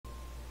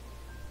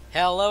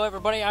Hello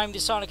everybody, I'm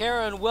Sonic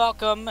Era and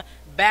welcome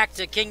back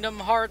to Kingdom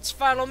Hearts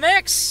Final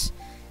Mix!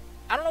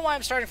 I don't know why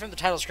I'm starting from the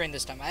title screen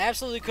this time. I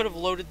absolutely could have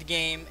loaded the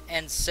game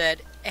and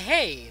said,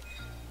 hey,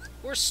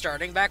 we're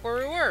starting back where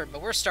we were,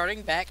 but we're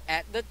starting back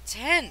at the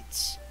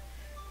tent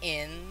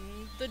in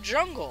the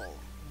jungle.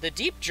 The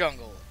deep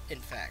jungle, in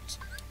fact.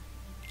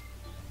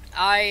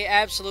 I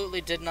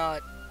absolutely did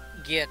not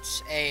get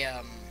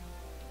a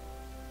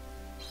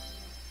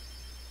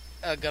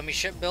gummy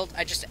ship built.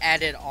 I just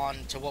added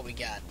on to what we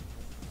got.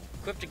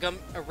 Equipped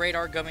a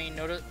radar gummy,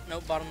 note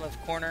bottom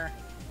left corner.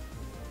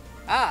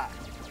 Ah!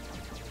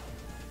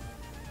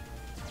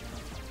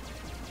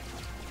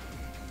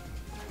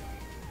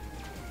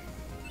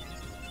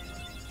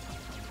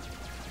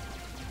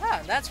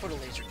 Ah, that's what a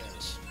laser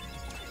does.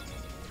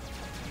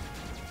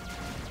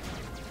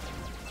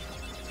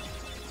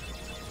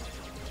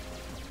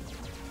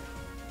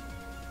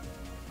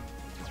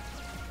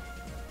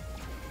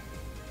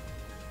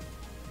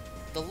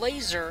 The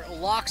laser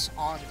locks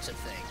onto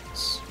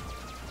things.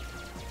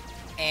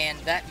 And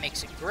that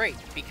makes it great,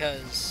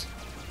 because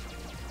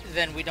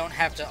then we don't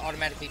have to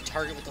automatically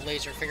target with the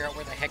laser, figure out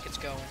where the heck it's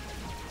going.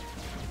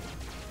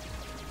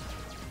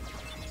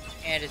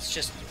 And it's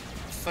just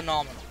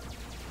phenomenal.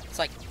 It's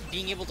like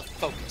being able to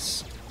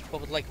focus,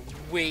 but with like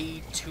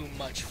way too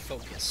much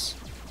focus.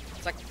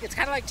 It's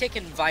kind of like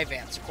taking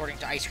Vyvanse according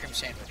to Ice Cream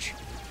Sandwich.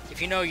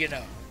 If you know, you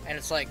know. And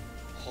it's like,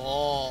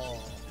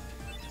 oh.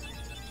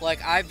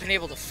 Like, I've been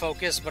able to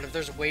focus, but if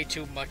there's way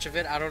too much of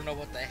it, I don't know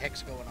what the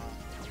heck's going on.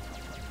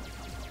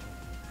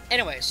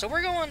 Anyway, so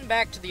we're going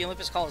back to the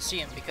Olympus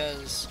Coliseum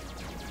because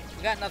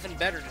we got nothing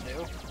better to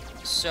do.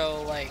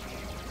 So, like,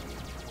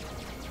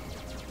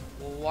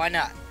 why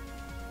not?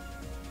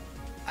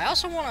 I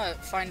also want to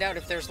find out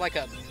if there's, like,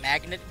 a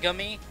magnet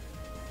gummy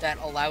that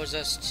allows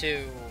us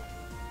to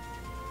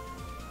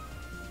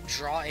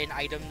draw in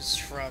items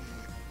from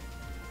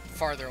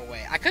farther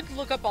away. I could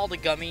look up all the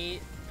gummy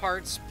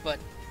parts, but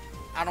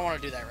I don't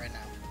want to do that right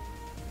now.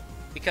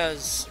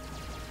 Because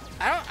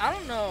I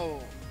don't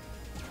know.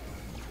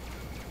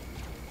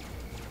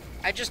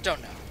 I just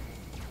don't know.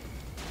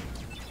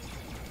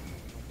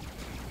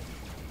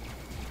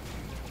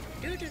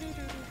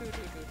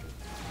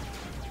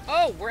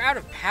 Oh, we're out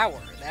of power.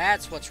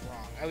 That's what's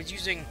wrong. I was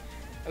using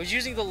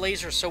the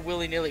laser so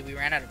willy-nilly we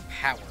ran out of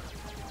power.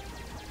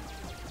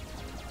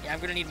 Yeah, I'm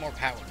gonna need more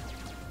power.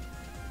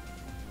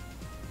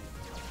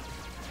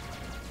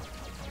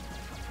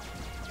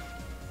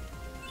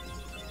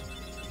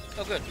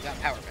 Oh good, we got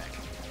power back.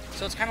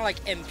 So it's kind of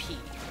like MP.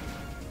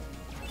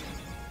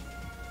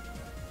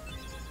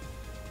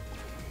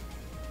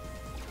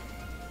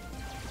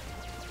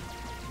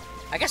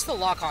 I guess the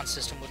lock-on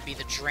system would be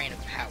the drain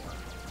of power.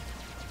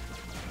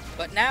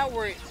 But now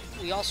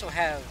we also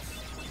have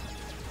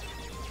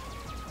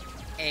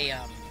a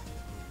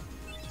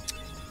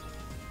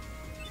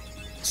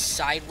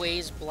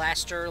sideways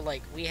blaster.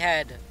 Like, we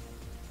had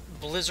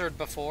Blizzard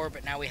before,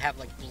 but now we have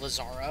like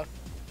Blizzara.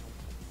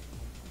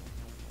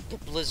 The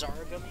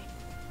Blizzara gummy,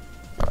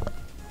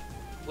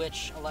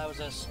 which allows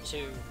us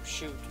to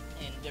shoot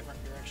in different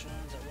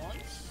directions at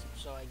once.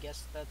 So I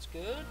guess that's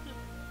good.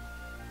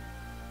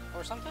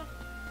 Or something.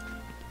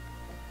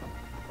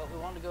 But we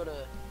want to go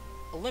to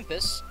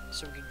Olympus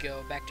so we could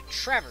go back to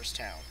Traverse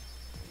Town.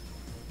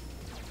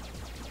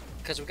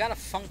 Because we got a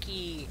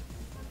funky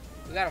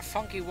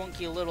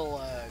wonky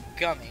little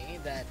gummy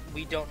that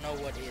we don't know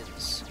what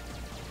is.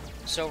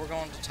 So we're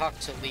going to talk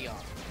to Leon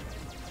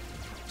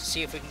to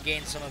see if we can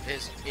gain some of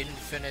his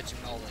infinite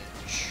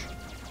knowledge.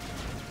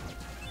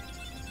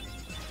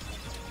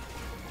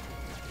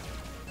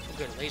 Oh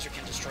good, a laser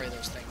can destroy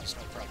those things,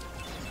 no problem.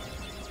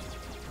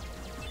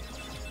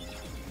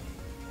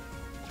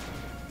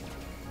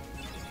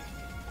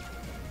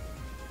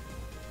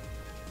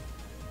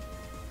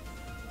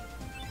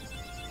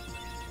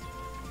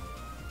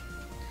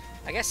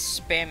 I guess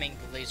spamming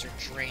the laser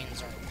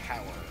drains our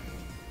power.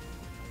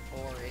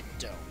 Or it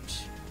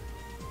don't.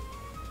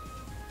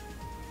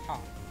 Huh.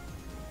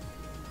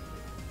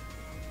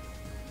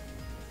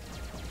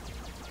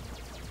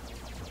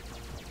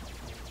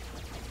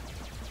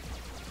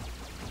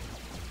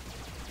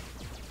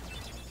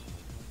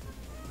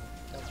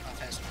 Nope, not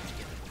fast enough to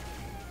get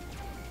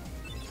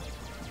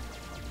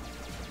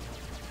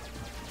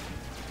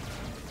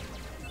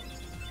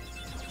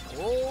it.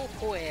 Oh,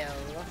 well.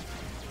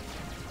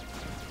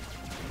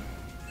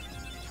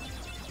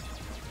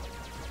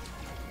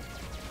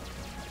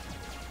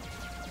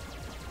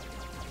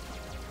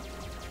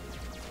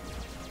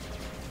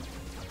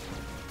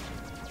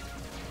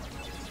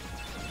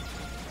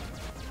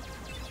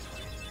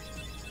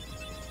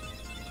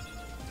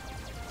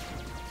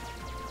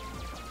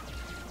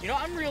 You know,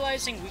 I'm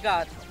realizing we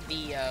got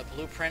the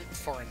blueprint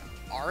for an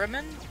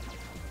Ahriman,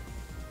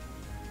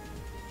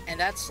 and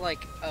that's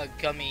like a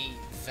gummy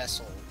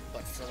vessel,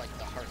 but for like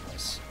the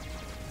Heartless.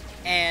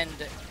 And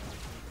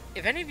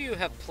if any of you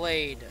have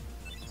played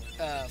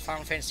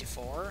Final Fantasy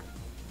IV,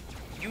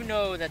 you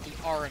know that the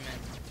Ahriman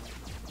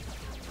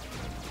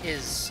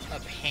is a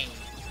pain.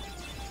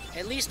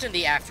 At least in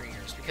the after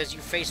years, because you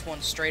face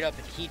one straight up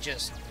and he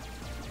just...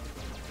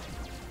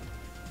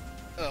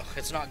 Ugh,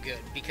 it's not good,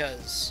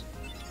 because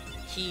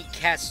he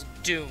casts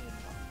Doom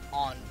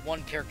on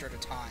one character at a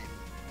time.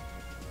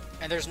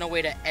 And there's no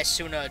way to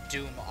Esuna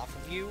Doom off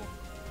of you,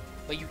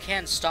 but you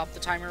can stop the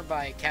timer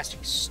by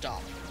casting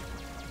Stop.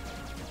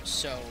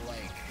 So, like...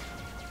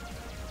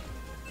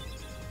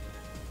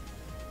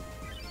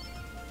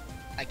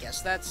 I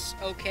guess that's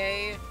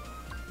okay.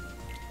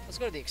 Let's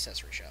go to the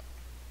accessory shop.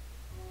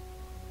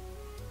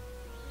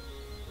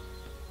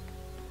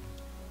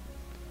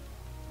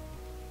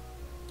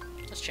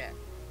 Let's chat.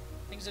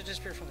 Things that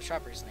disappeared from the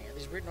shop recently.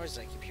 These weird noises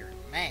I keep hearing.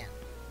 Man.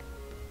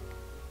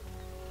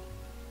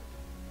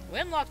 We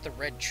unlocked the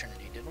Red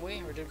Trinity, didn't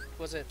we? Or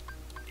was it...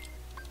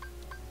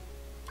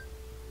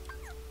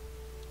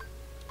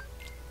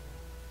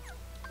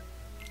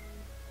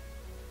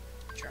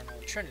 Journal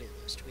Trinity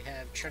list. We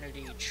have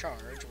Trinity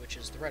Charge, which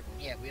is the red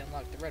one. Yeah, we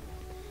unlocked the red one.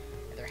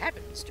 And there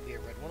happens to be a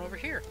red one over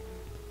here.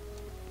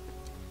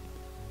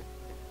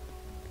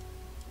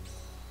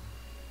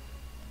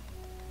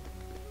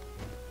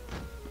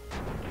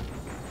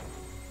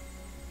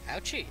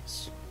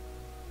 Ouchies.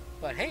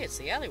 But hey, it's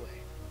the alleyway.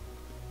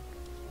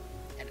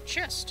 And a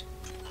chest.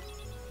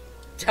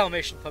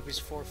 Dalmatian puppies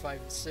 4,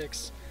 5, and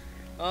 6.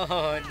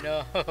 Oh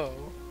no.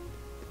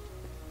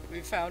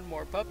 We found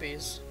more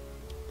puppies.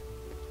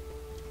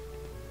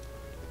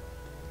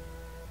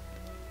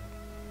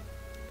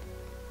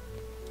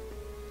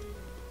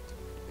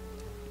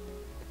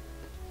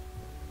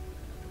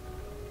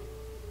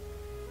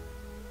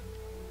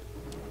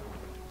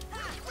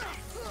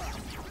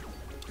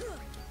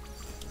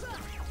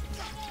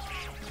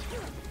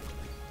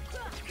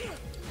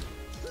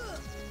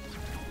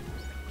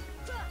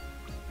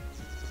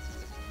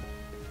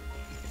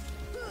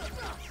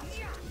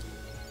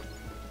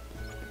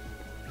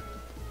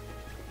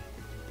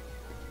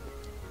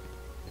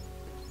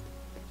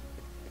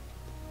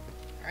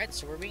 Alright,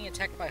 so we're being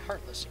attacked by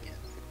Heartless again.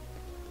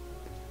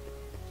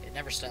 It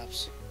never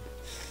stops.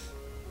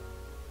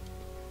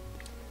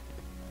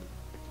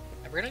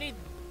 And we're gonna need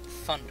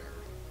Thunder.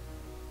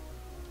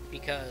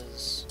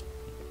 Because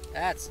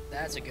that's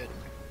a good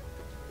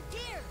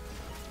one.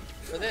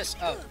 For this,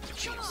 oh,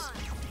 jeez.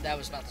 That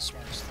was not the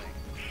smartest thing.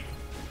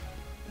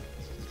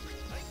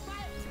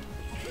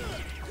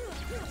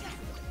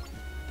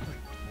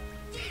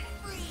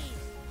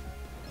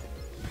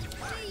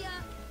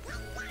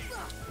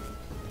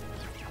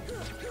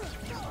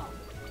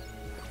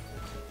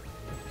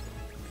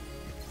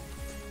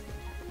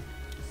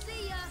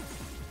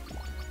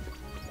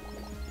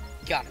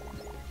 Got it.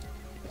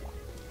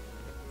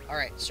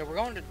 Alright, so we're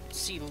going to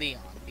see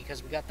Leon,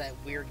 because we got that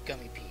weird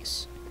gummy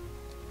piece.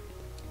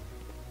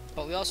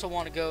 But we also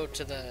want to go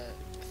to the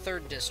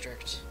 3rd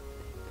district,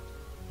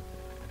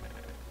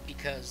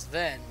 because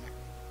then...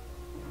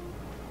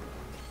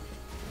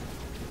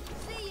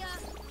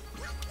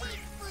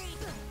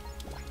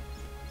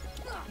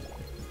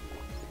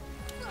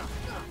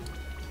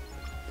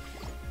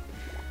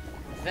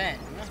 Then...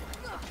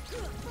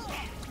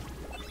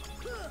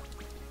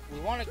 we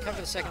want to come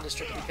to the 2nd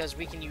district because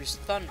we can use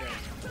Thunder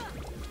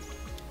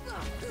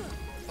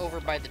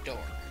over by the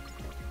door.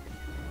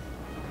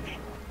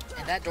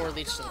 And that door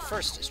leads to the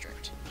 1st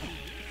district.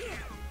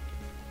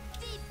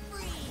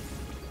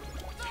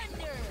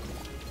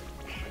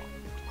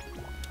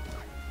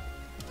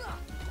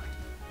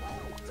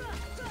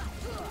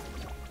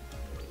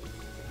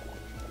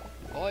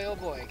 Boy oh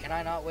boy, can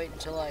I not wait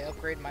until I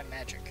upgrade my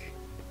magic.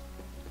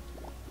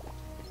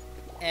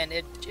 And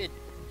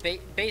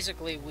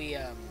basically we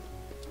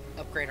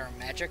upgrade our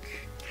magic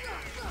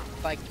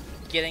by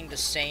getting the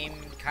same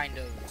kind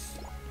of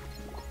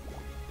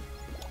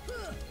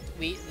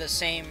the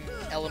same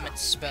element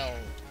spell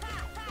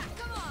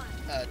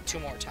 2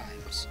 more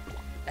times.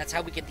 That's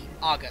how we get the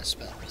Aga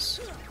spells,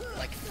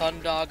 like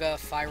Thundaga,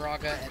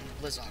 Firaga, and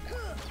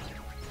Blizzaga.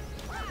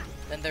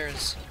 Then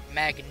there's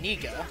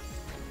Magniga,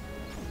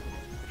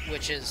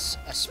 which is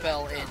a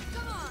spell in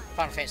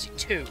Final Fantasy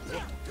II,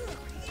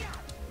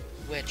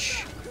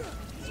 which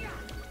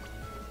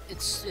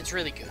it's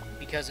really good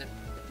because it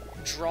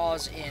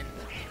draws in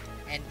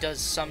and does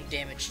some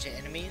damage to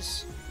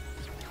enemies.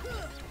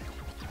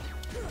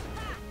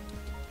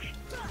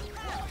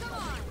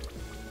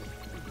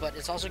 But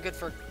it's also good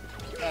for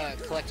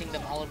collecting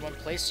them all in one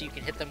place, so you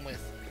can hit them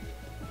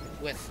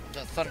with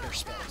the Thunder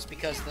spells,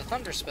 because the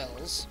Thunder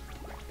spells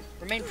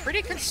remain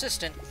pretty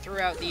consistent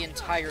throughout the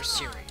entire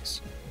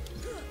series.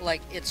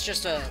 Like, it's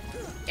just a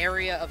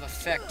area of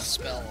effect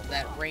spell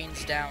that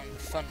rains down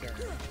thunder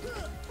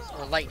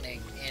or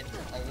lightning in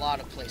a lot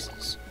of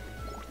places.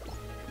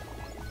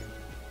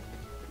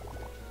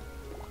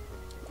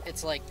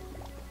 It's like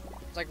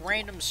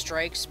random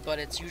strikes, but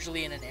it's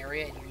usually in an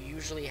area, and you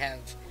usually have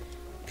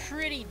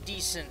pretty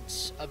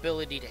decent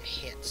ability to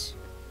hit.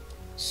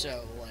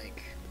 So,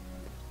 like,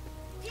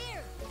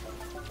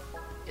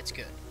 it's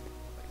good.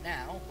 But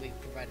now, we've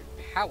provided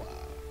power.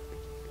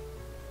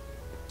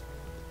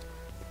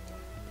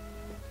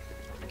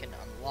 We can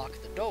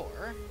unlock the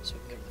door, so we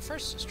can go to the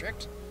 1st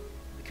district,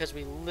 because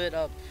we lit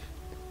up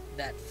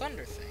that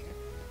thunder thing.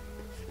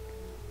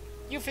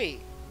 Yuffie!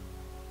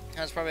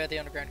 I was probably at the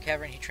underground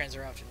cavern. He trains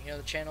there often. You know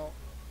the channel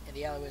in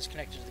the alleyway is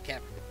connected to the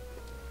cavern.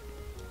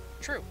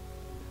 True.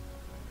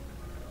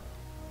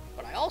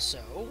 But I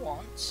also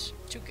want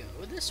to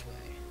go this way.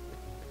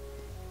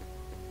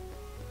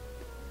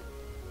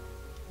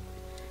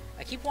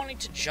 I keep wanting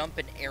to jump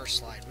and air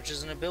slide, which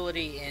is an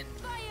ability in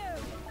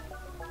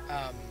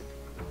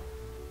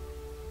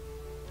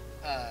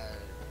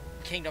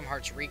Kingdom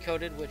Hearts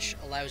Recoded, which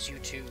allows you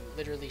to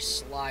literally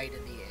slide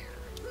in the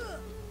air.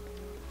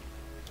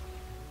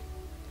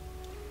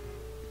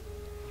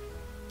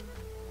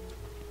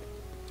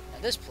 Now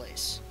this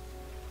place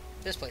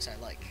I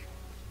like.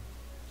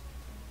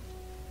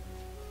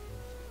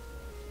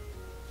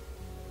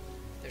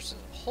 There's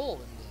a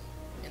hole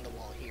in the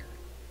wall here.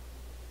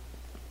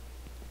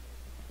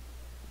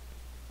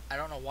 I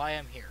don't know why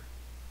I'm here.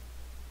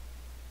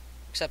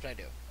 Except I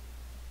do.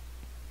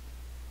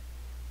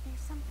 There's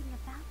something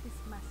about this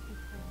musty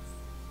place.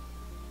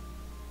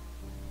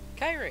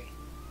 Kairi!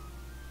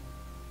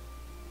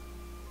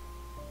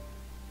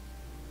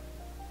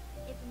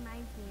 It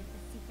reminds me of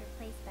the secret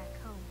place back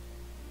home,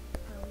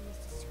 where we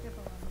used to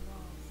scribble on the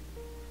walls.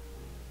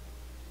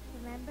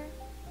 Remember?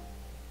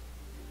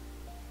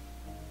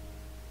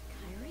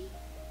 Kairi?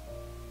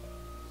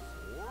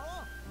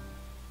 Sora?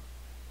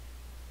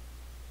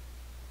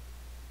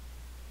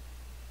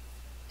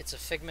 It's a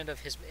figment of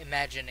his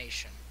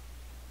imagination.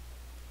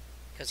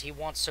 Because he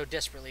wants so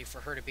desperately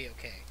for her to be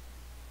okay.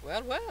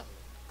 Well, well.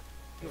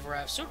 You've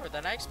arrived sooner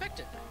than I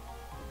expected.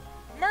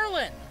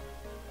 Merlin!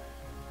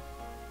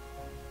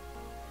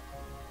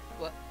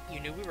 What, you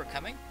knew we were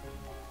coming?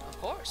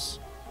 Of course.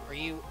 Are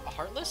you a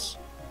Heartless?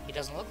 He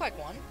doesn't look like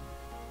one.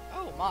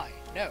 Oh my,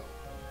 no.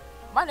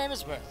 My name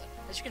is Merlin.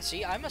 As you can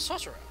see, I'm a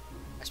sorcerer.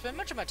 I spend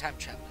much of my time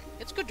traveling.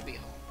 It's good to be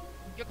home.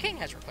 Your king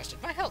has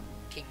requested my help,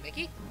 King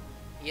Mickey.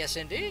 Yes,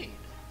 indeed.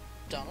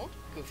 Donald,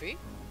 Goofy,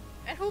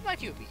 and who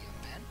might you be,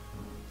 young man?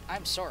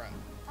 I'm Sora.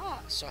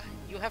 Ah, so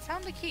you have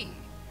found the key.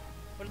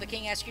 What did the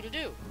king ask you to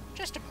do?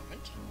 Just a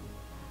moment.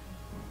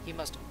 He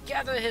must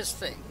gather his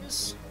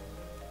things.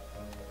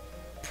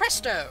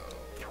 Presto!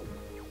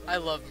 I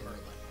love Merlin.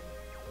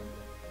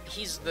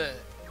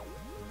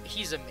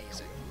 He's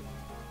amazing.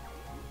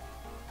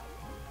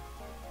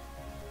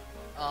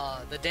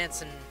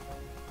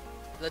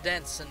 The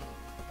dancing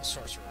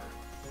sorcerer.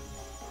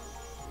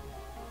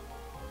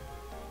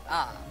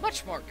 Ah,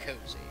 much more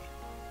cozy.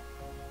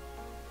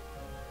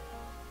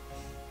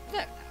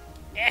 There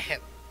now.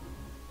 Ahem.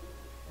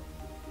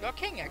 Your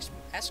king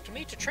asked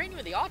me to train you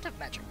in the art of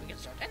magic. We can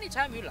start any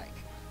time you like.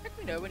 Let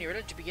me know when you're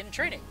ready to begin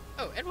training.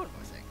 Oh, and one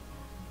more thing.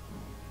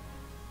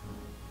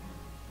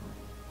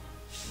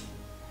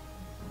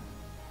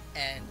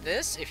 And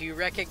this, if you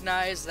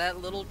recognize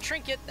that little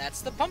trinket,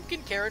 that's the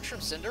pumpkin carriage from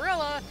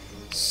Cinderella.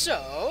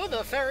 So,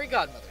 the fairy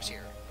godmother's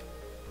here.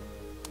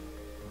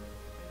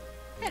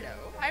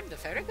 Hello, I'm the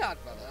fairy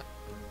godmother.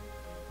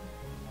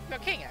 Your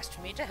king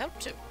asked me to help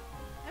too.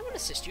 I will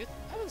assist you.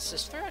 I will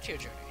assist throughout your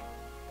journey.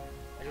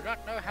 I do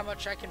not know how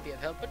much I can be of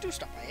help, but do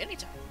stop by any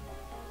time.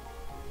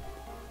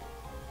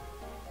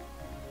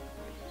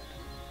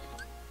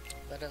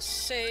 Let us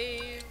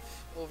save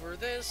over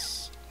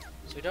this,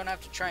 so we don't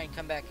have to try and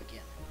come back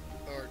again,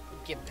 or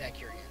get back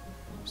here again.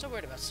 I'm so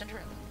worried about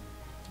Cinderella.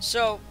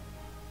 So,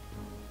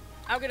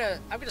 I'm gonna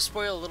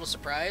spoil a little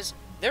surprise.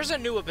 There's a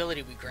new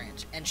ability we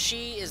grant, and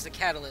she is the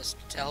catalyst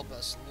to help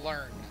us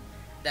learn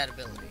that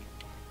ability.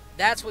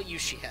 That's what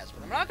use she has,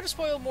 but I'm not gonna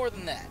spoil more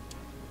than that,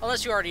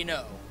 unless you already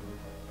know.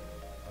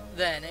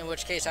 Then, in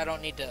which case, I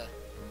don't need to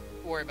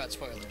worry about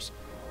spoilers.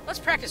 Let's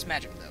practice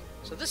magic, though.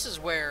 So this is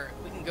where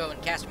we can go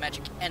and cast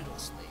magic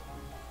endlessly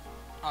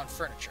on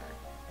furniture.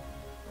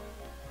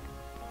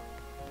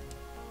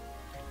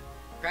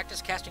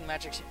 Practice casting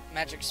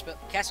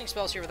casting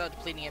spells here without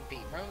depleting MP.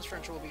 Merlin's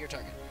furniture will be your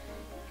target.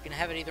 You can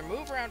have it either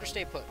move around or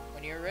stay put.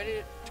 When you're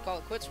ready to call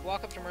it quits,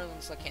 walk up to Merlin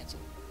and select cancel.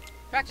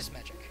 Practice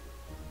magic.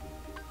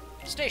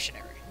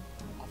 Stationary.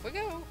 Off we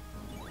go.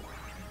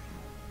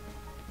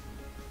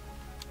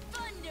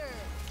 Thunder!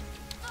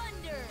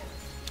 Thunder!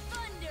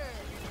 Thunder!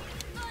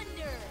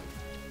 Thunder!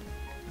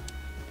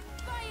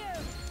 Fire!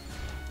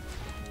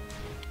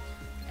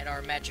 And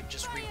our magic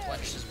just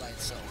replenishes by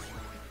itself.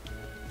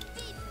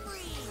 Feet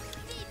freeze!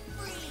 Feet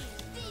freeze!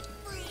 Feet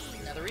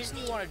freeze! Now the reason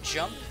you want to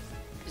jump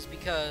is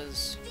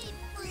because Feet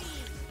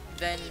freeze!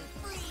 then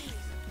Freeze!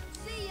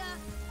 See ya!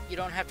 you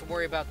don't have to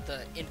worry about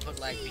the input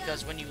lag,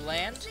 because when you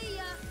land, See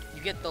ya!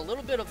 you get the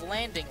little bit of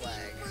landing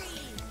lag. Freeze!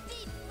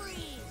 Feet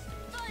freeze!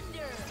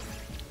 Thunder!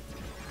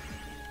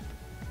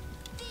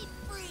 Feet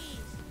freeze!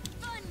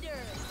 Thunder!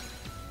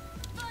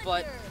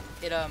 But Thunder!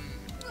 it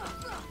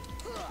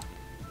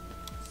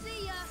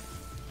See ya!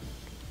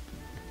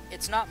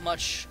 it's not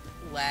much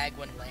lag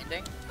when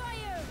landing.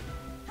 Fire!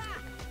 Ha!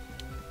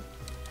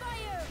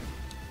 Fire!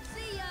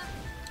 See ya!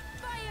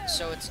 Fire!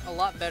 So it's a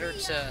lot better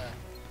to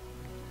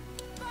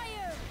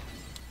Fire!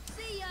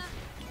 See ya!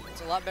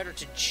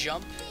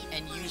 jump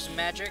and use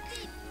magic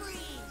Feet freeze!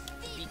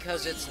 Feet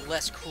because it's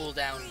less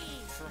cooldown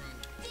from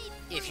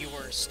if you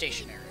were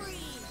stationary.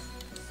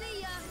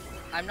 See ya.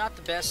 I'm not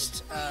the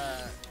best,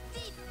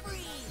 Deep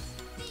freeze.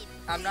 Deep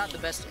I'm not the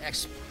best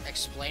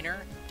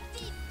explainer,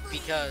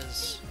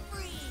 because...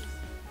 freeze.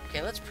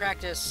 Okay, let's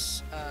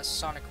practice,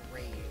 Sonic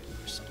Rave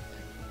or something.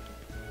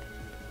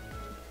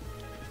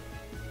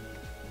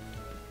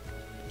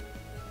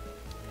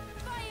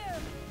 Fire.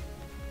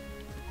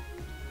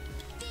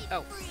 Deep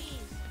Oh. freeze.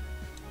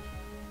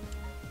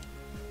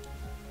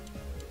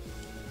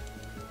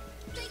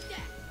 Take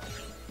that.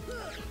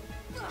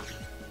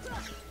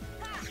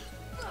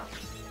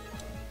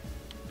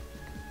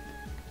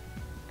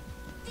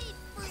 Deep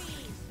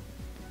freeze.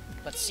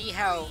 But see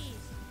how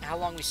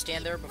long we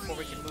stand there before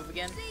we can move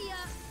again? See ya.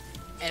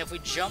 And if we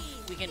jump,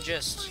 we can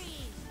just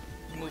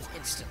Freeze. move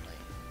instantly.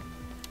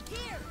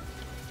 Here.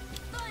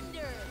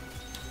 Thunder.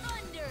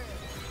 Thunder.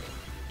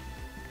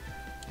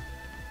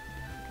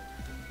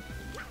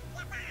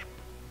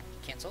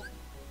 Cancel.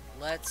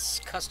 Let's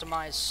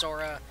customize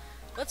Sora.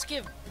 Let's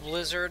give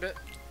Blizzard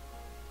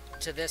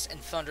to this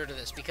and Thunder to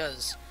this,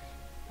 because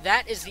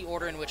that is the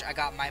order in which I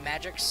got my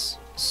magics.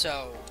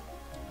 So,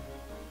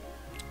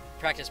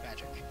 practice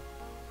magic.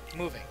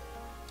 Moving.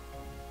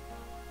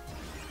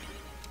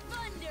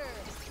 Thunder.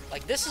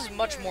 Like, this is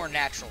much more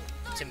natural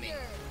to me,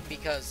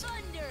 because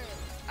Thunder.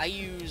 I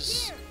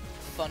use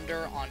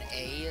Thunder on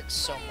A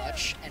so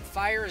much, and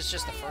Fire is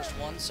just the first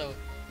one, so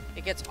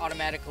it gets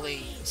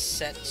automatically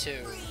set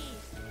to... Freeze.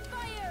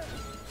 Fire.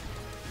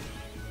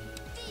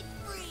 Deep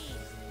freeze.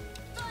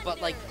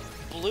 But, like,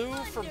 Blue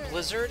for Thunder.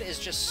 Blizzard is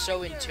just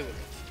so intuitive.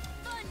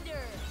 Thunder.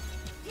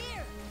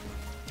 Here.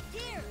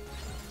 Here.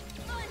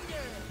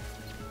 Thunder.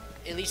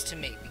 At least to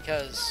me,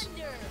 because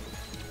Thunder.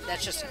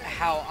 that's just Thunder.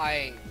 how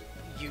I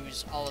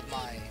use all of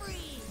my Freeze.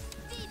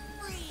 Deep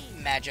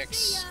freeze.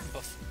 magics.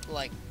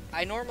 Like,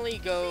 I normally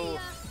go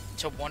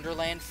to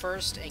Wonderland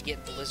first and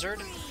get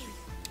Blizzard,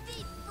 Freeze.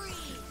 Deep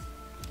freeze.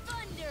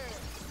 Thunder.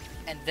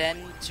 and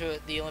then to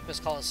the Olympus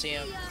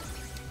Coliseum See ya.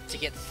 to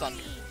get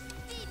Thunder.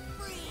 Deep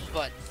freeze.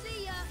 But,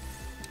 See ya.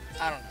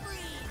 I don't know. Freeze.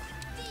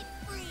 Deep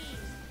freeze.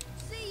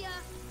 See ya.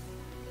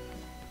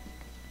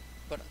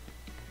 But,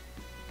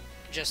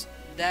 just,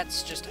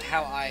 that's just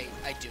how I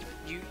do it.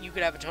 You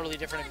could have a totally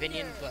different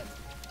opinion, but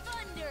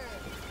Thunder.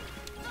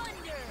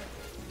 Thunder.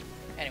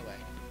 anyway.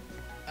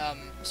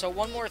 So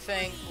one more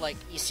thing, like,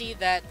 you see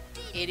that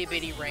itty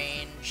bitty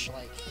range,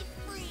 like, Deep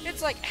freeze.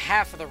 it's like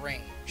half of the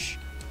range.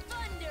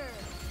 Thunder.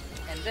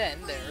 And then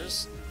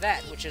there's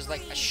that, which is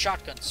like a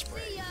shotgun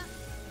spray. See ya.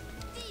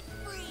 Deep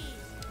freeze.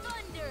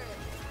 Thunder.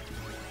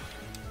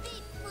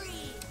 Deep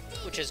freeze.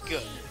 Deep Which is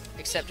good, freeze.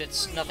 except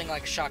it's nothing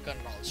like a shotgun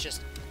at all. It's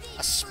just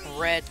a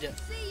spread. See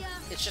ya.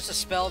 It's just a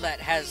spell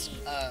that has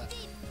a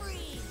Deep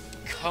freeze.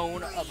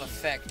 cone of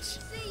effect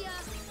See ya.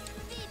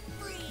 Deep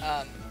freeze.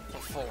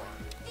 before,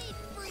 Deep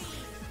freeze.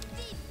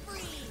 Deep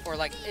freeze. or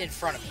like in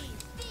front of it.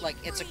 Like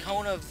it's a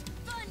cone of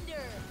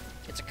Thunder.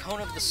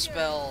 the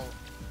spell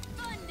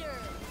Thunder.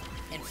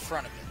 in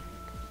front of it.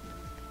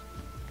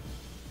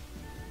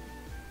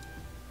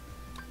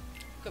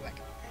 Go back.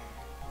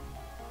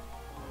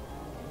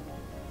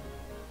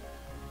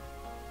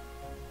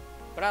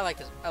 But I like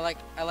this. I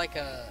like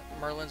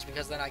Merlin's,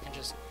 because then I can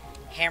just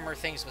hammer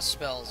things with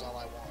spells all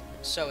I want.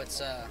 So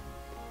it's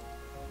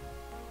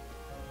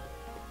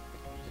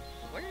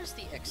where's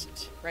the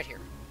exit? Right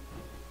here.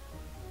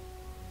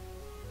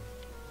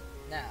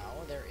 Now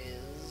there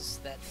is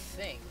that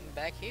thing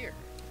back here.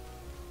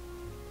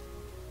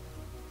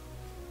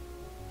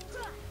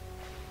 I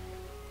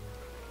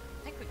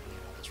think we can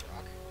get on this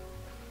rock.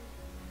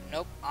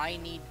 Nope, I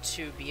need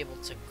to be able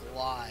to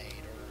glide,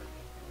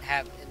 or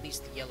have at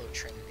least the yellow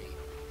trinity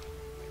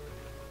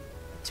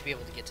to be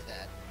able to get to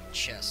that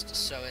chest.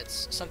 So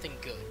it's something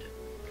good.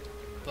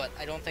 But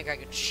I don't think I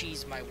could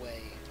cheese my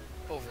way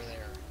over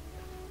there.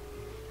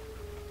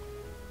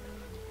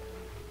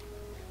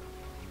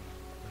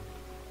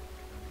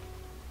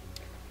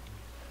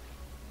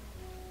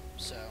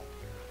 So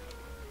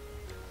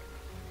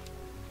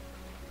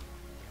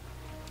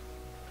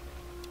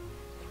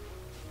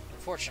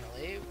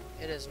unfortunately,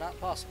 it is not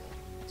possible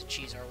to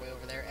cheese our way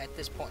over there at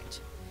this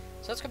point.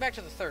 So let's go back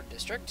to the 3rd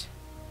district.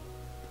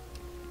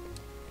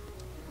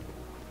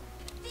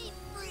 Deep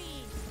freeze.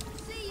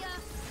 See ya.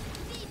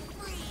 Deep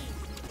freeze.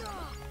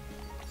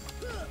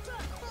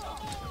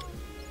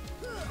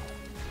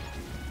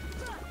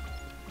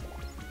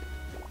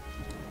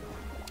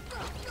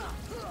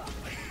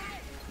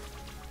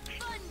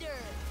 Thunder.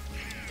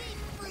 Deep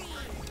freeze.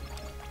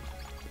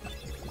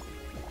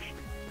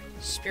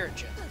 Spirit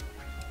Gem.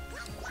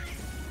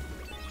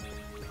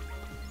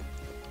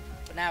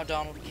 But now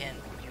Donald can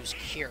use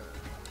Cure.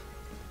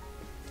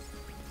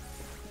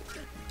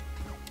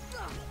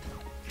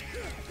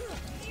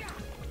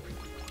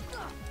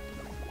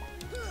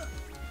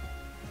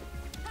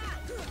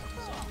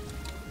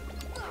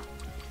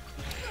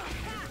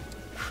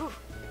 Whew.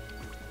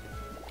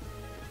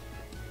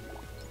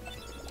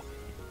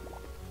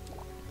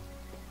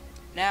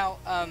 Now,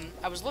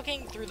 I was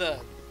looking through the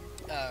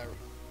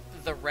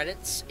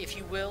Reddits, if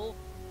you will,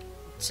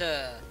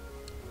 to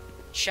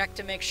check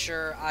to make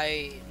sure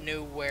I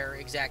knew where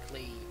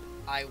exactly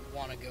I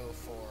want to go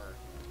for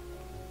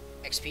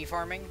XP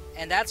farming,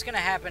 and that's going to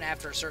happen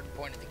after a certain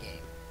point of the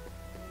game.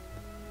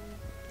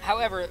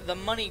 However, the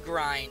money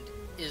grind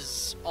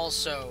is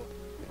also,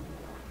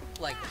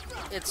 like,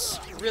 it's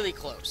really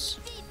close,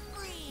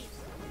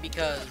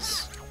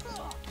 because,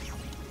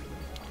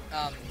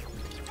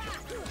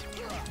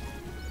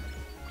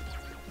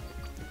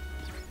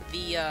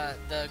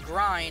 the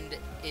grind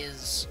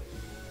is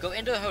go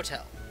into the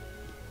hotel,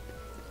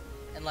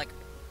 and, like,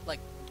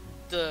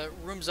 the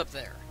rooms up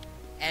there,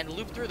 and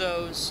loop through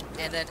those,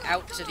 and then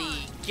out to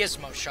the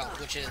Gizmo shop,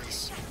 which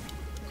is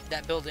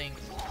that building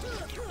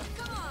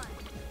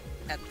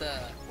at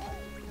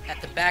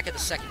the back of the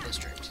second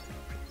district.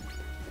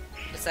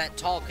 It's that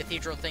tall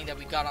cathedral thing that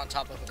we got on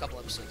top of a couple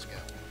episodes ago.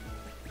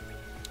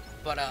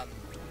 But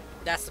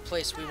that's the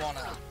place we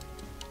wanna.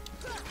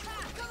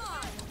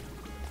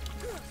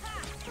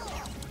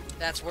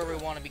 That's where we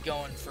want to be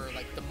going for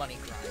like the money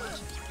grind.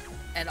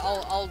 And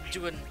I'll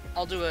do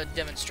a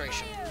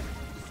demonstration.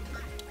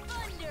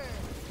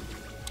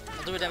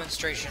 I'll do a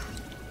demonstration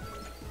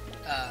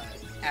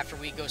after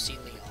we go see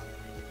Leon.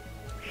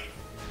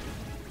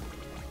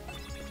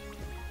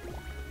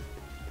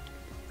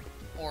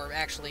 Or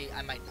actually,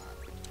 I might not.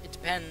 It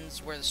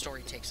depends where the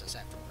story takes us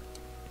afterward.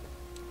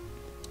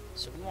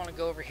 So we want to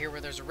go over here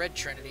where there's a red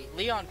trinity.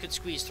 Leon could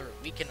squeeze through.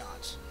 We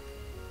cannot.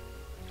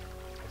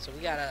 So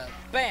we gotta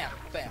bam,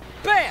 bam,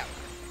 bam!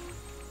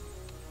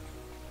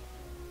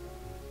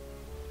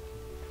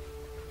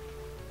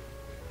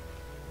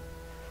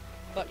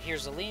 But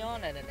here's a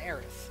Leon and an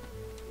Aerith.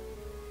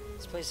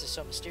 This place is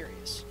so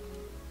mysterious.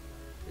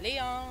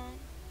 Leon!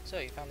 So,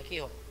 you found the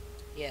keyhole.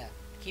 Yeah,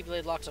 the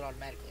Keyblade locks it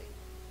automatically.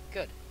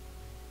 Good.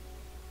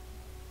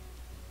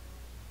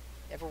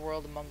 Every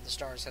world among the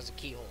stars has a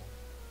keyhole,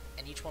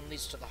 and each one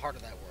leads to the heart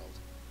of that world.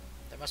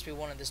 There must be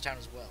one in this town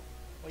as well.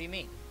 What do you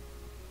mean?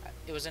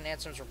 It was in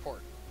Ansem's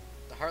report.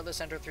 The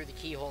Heartless enter through the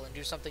keyhole and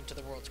do something to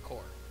the world's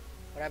core.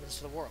 What happens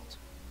to the world?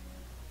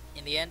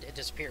 In the end, it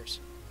disappears.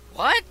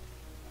 What?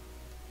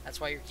 That's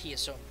why your key is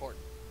so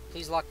important.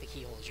 Please lock the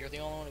keyholes. You're the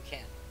only one who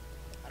can.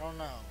 I don't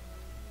know.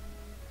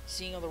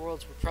 Seeing other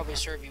worlds would probably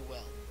serve you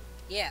well.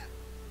 Yeah.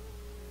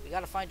 We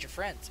gotta find your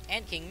friends.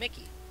 And King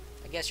Mickey.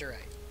 I guess you're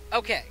right.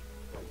 Okay.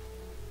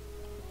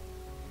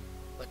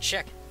 But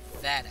check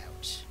that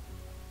out.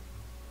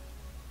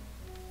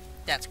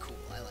 That's cool.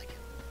 I like it.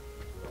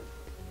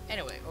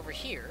 Anyway, over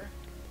here...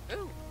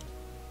 Ooh.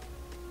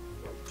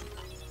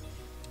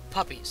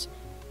 Puppies.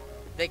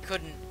 They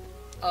couldn't...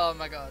 Oh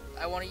my god.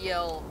 I want to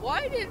yell,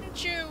 why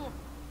didn't you?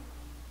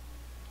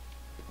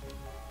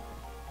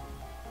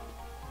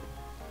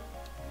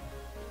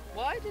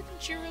 Why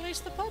didn't you release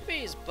the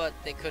puppies? But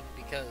they couldn't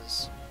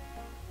because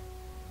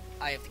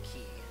I have the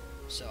key.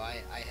 So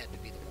I had to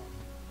be the one.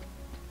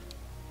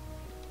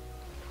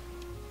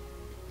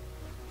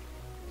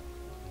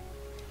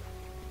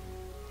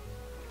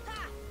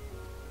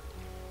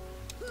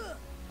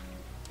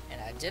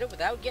 And I did it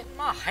without getting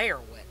my hair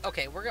wet.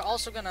 Okay, we're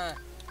also gonna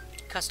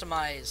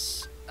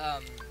customize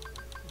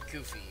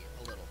Goofy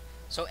a little.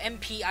 So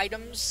MP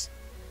items,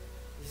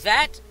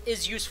 that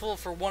is useful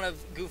for one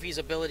of Goofy's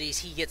abilities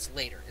he gets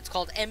later. It's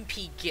called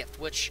MP Gift,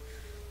 which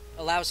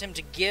allows him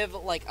to give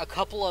like a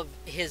couple of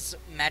his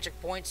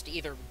magic points to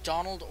either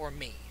Donald or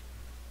me.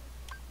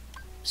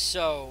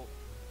 So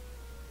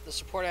the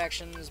support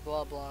actions,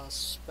 blah blah,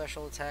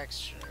 special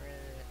attacks,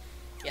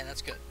 yeah,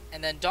 that's good.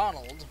 And then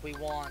Donald, we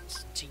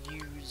want to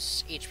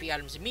use HP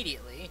items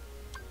immediately.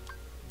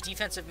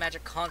 Defensive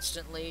magic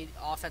constantly,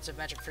 offensive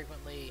magic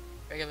frequently,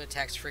 regular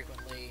attacks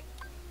frequently,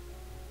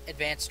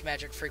 advanced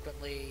magic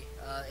frequently,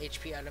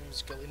 HP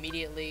items go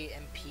immediately,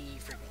 MP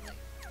frequently.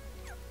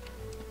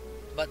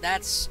 But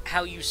that's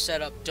how you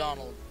set up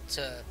Donald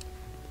to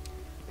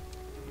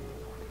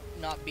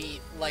not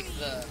be like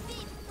the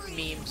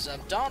memes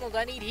of Donald,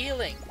 I need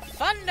healing.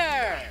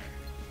 Thunder!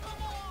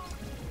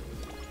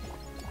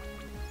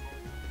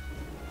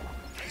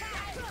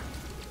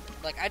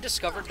 Like, I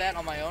discovered that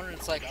on my own, and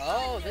it's like,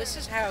 oh, this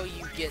is how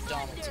you get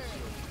Donald to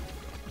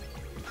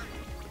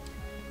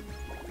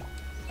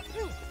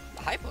heal. Ooh,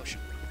 a high potion.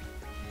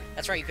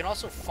 That's right, you can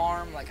also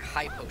farm, like,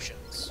 high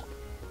potions.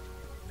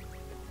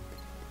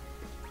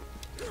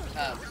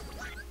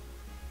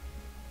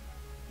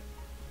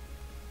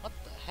 What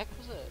the heck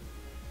was it?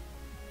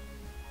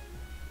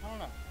 I don't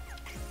know.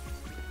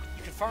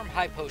 You can farm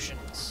high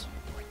potions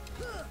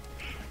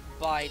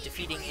by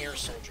defeating air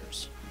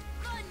soldiers.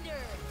 Thunder!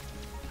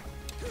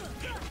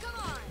 Come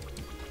on!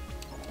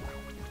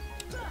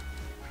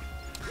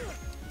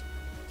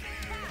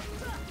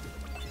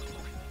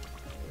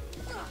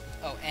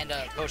 Oh, and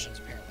potions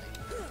apparently.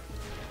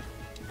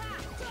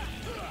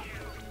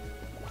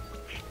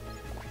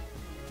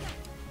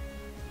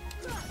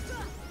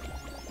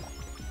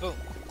 Boom.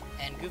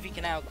 And Goofy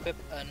can now equip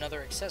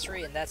another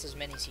accessory, and that's as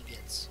many as he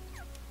gets.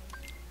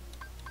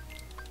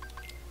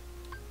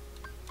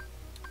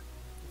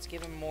 Let's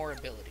give him more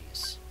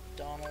abilities.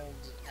 Donald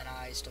and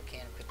I still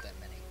can't equip that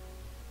many.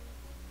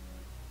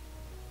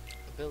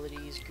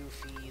 Abilities,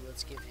 Goofy,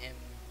 let's give him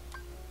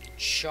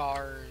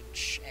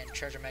charge, and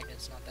treasure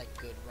magnet's not that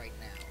good right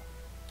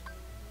now.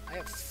 I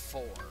have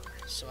 4,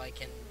 so I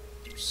can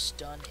do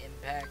stun,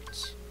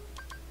 impact,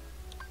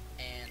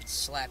 and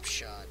slap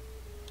shot,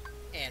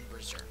 and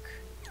berserk.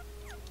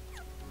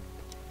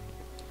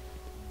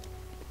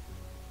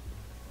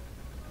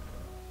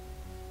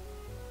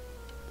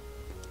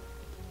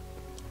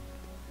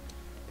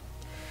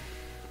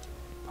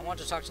 I want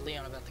to talk to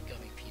Leon about the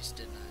gummy piece,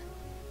 didn't I?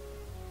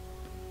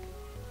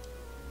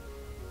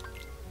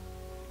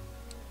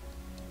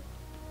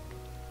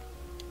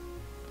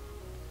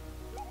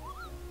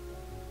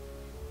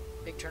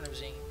 Big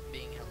turnips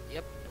being held.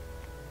 Yep.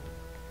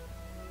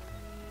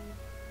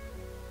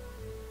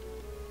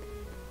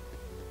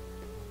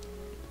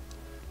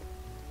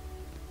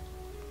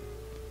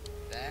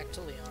 Back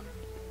to Leon.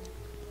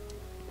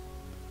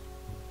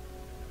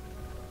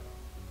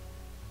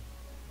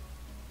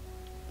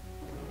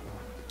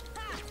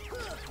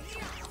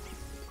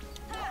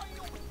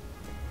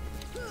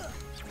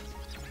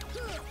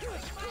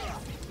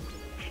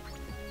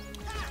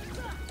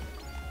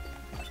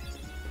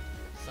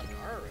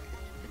 Thundara.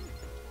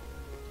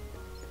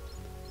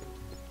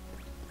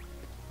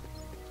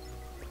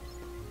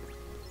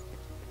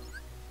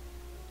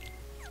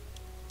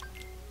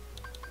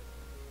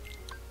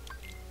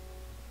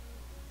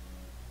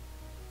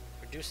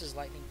 Reduces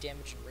lightning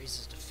damage and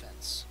raises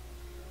defense.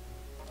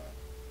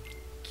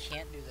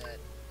 Can't do that.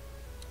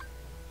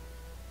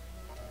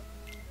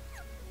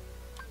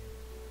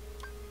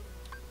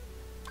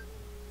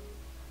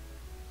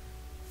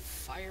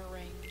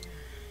 Firing.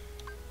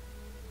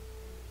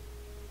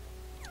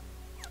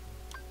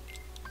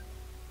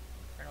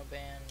 Inferno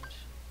Band.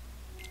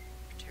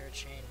 Terra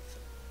Chain.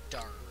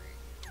 Thundara.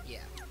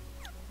 Yeah.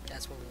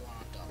 That's what we want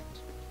on Donald.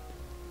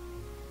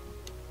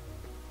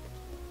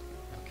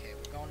 Okay,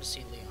 we're going to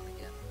see Leon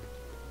again.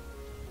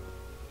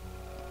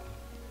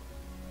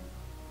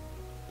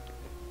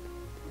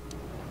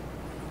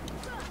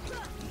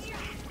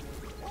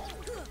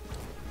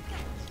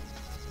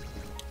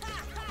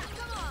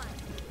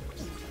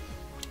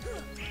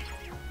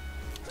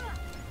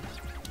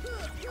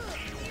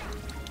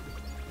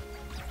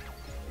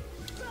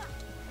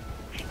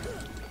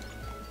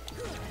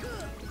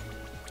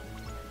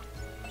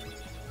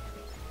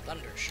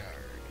 Thunder Shard.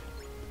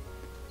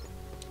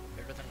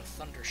 Better than a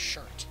Thunder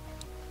Shirt.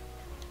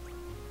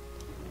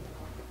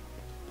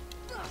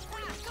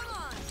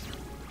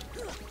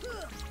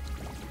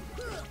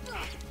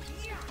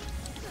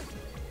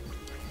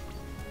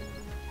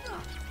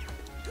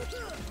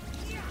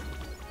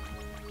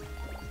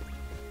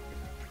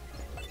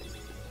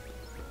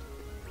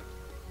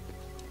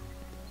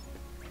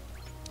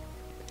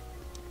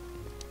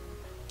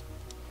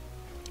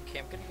 Okay,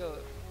 I'm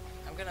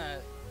gonna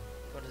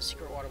go to the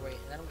secret waterway, and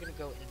then I'm gonna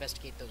go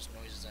investigate those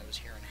noises I was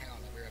hearing. Hang on,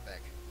 I'll be right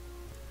back.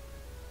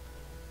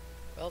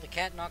 Well, the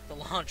cat knocked the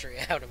laundry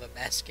out of a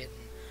basket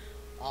and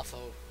off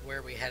of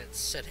where we had it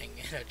sitting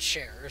in a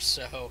chair,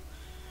 so,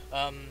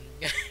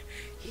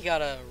 he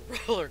got a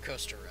roller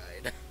coaster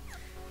ride.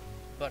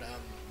 But,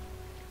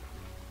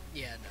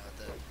 yeah, no,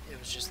 it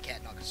was just the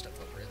cat knocking stuff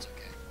over. It's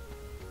okay.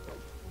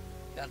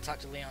 Gotta talk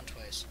to Leon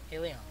twice. Hey,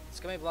 Leon, this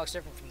gummy block's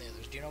different from the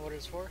others. Do you know what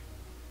it's for?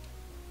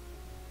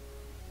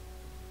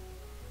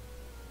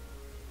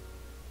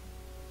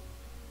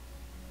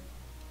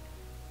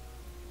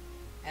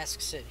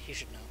 Ask Sid, he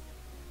should know.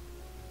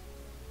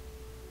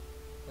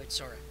 Wait,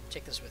 Sora,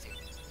 take this with you.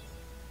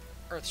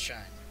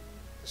 Earthshine.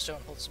 The stone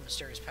holds some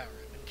mysterious power.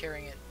 I've been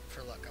carrying it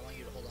for luck. I want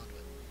you to hold on to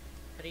it.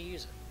 How do you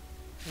use it?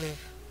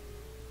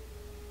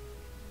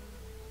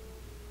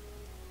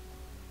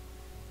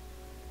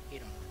 You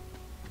don't know.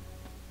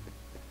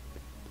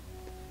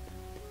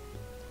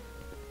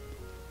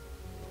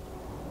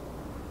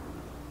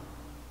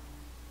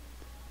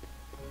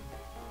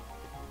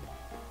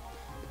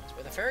 That's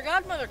where the fairy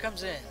godmother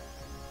comes in.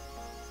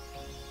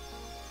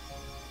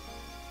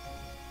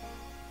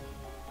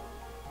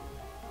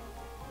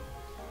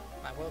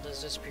 My world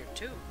has disappeared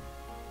too.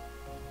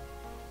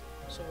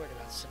 So worried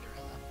about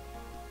Cinderella.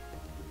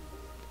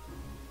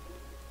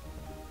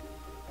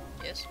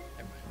 Yes?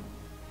 Never mind.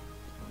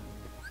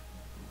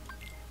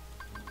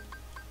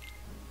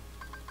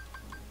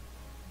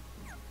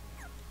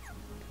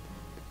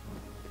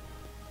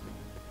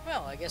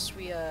 Well, I guess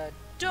we,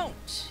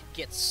 don't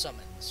get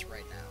summons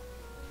right now.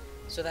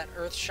 So that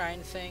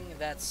Earthshine thing,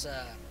 that's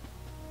our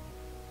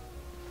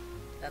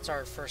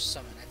first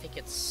summon. I think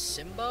it's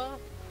Simba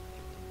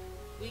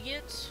we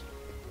get?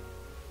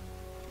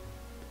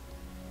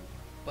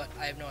 But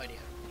I have no idea.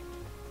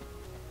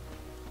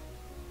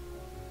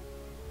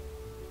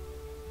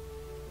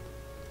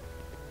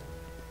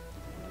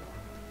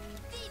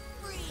 Deep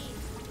freeze.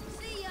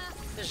 See ya.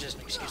 This is just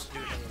an excuse to do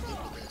another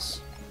loop of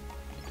this.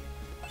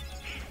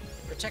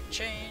 Protect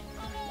chain.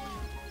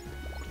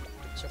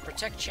 So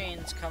protect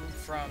chains come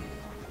from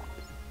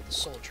the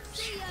soldiers.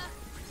 See ya.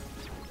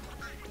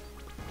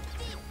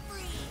 Deep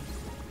freeze.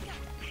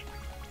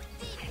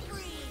 Deep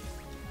freeze.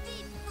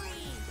 Deep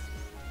freeze.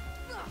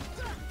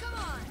 Come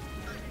on.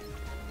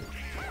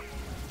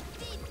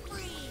 Deep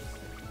freeze.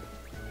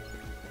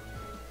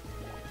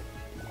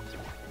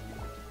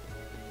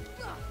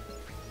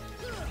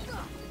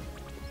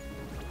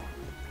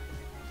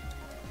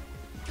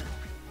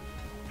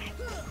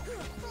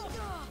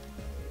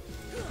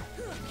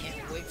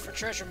 for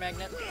treasure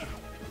magnet.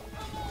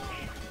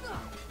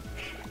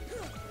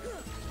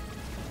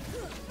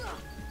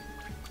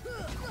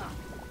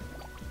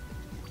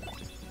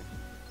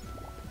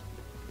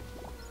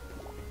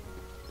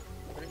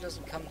 But it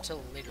doesn't come until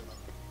a later level.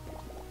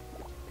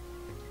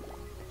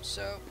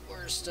 So,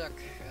 we're stuck.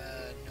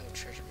 No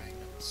treasure magnet.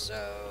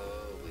 So,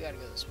 we gotta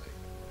go this way.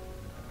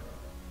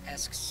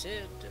 Ask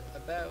Sid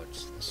about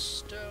the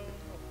stone.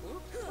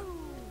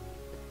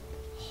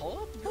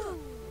 Hold up.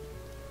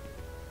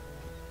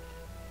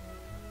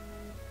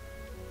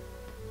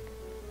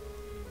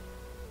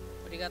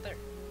 What do you got there?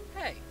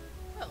 Hey.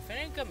 Oh,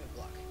 Fanny gummy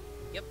block.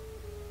 Yep.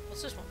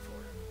 What's this one for?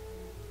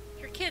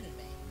 You're kidding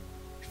me.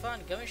 You're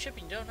flying a gummy ship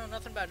and you don't know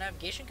nothing about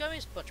navigation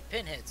gummies? Bunch of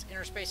pinheads.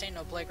 Inner space ain't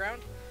no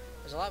playground.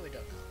 There's a lot we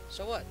don't know.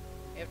 So what?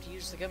 We have to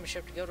use the gummy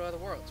ship to go to other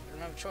worlds. We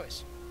don't have a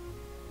choice.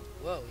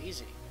 Whoa,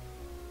 easy.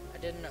 I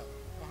didn't know.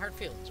 No hard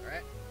feelings,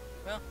 alright?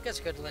 Well, guess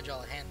I could lend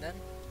y'all a hand then.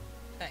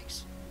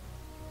 Thanks.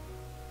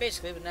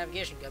 Basically, with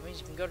navigation gummies,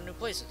 you can go to new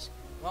places.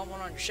 You want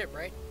one on your ship,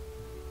 right?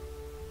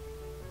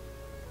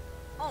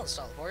 I'll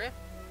install it for you.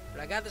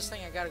 But I got this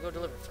thing I gotta go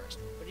deliver first.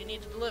 What do you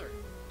need to deliver?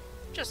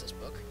 Just this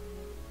book.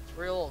 It's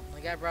real old. When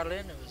the guy brought it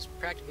in, it was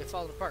practically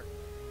falling apart.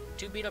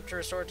 Too beat up to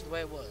restore it to the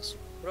way it was.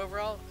 But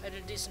overall, I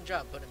did a decent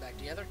job putting it back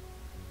together.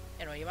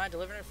 Anyway, you mind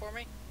delivering it for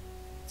me?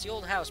 It's the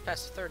old house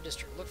past the 3rd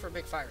district. Look for a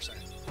big fire sign.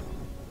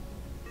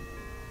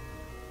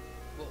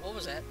 What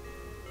was that?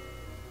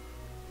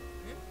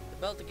 The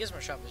bell at the Gizmo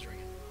shop is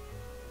ringing.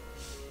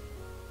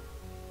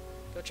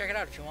 Go check it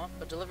out if you want,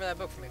 but deliver that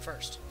book for me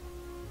first.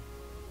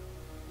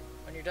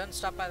 When you're done,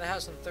 stop by the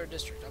house in the 3rd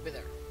district. I'll be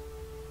there.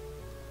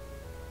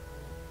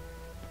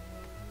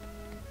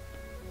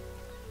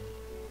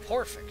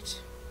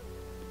 Perfect.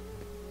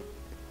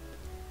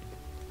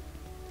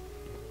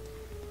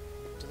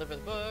 Deliver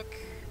the book.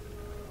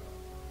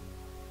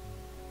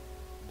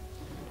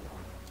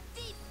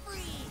 Deep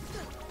freeze!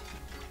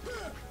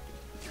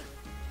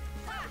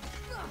 Come on!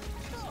 Come on!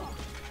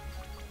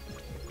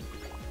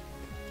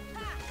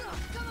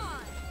 Come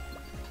on!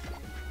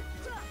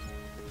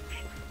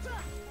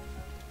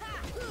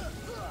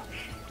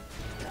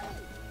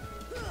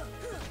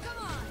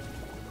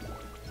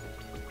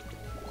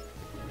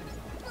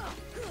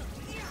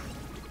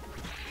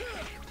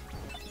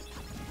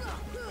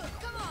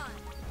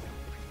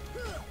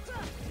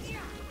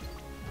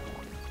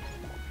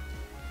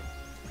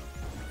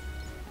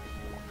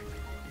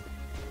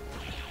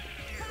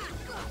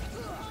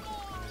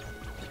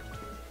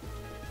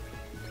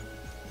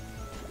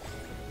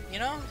 You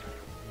know,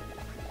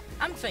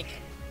 I'm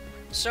thinking.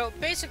 So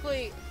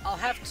basically, I'll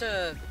have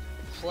to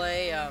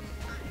play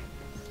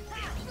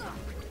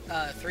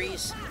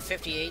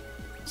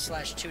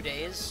 358/2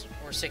 days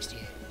or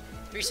 68.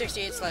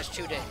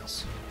 368/2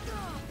 days,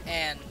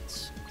 and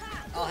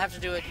I'll have to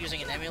do it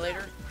using an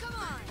emulator.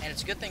 And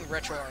it's a good thing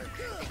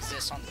RetroArch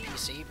exists on the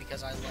PC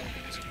because I love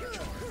using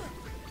RetroArch.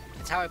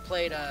 It's how I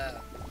played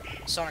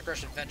Sonic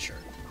Rush Adventure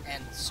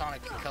and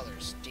Sonic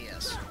Colors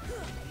DS.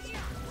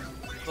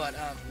 But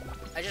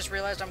I just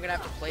realized I'm gonna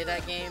have to play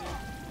that game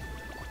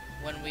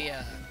when we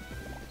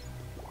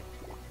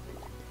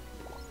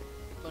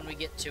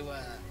get to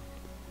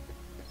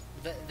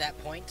that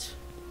point,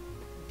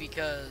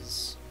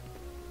 because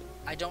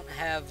I don't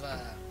have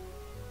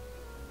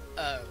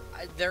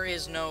there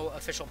is no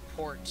official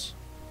port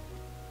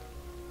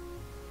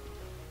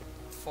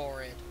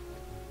for it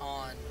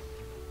on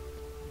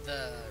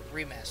the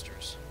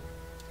remasters,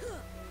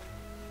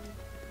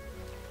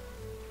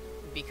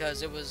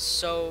 because it was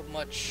so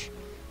much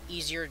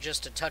easier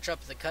just to touch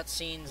up the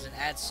cutscenes and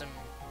add some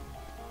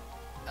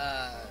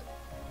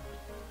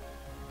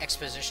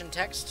exposition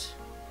text.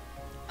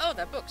 Oh,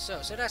 that book.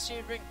 So Sid asked you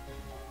to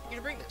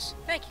bring this.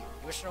 Thank you.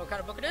 You wish to know what kind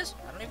of book it is?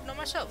 I don't even know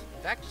myself.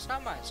 In fact, it's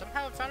not mine.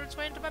 Somehow it found its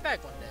way into my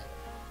bag one day.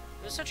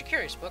 It was such a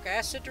curious book, I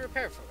asked Sid to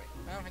repair it for me.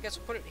 Well, I guess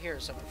I'll put it here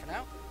somewhere for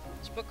now.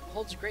 This book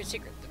holds a great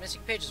secret. The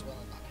missing pages will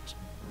unlock it.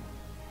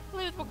 I'll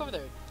leave the book over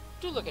there.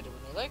 Do look at it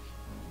when you like.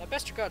 My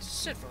best regards to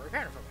Sid for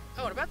repairing it for me.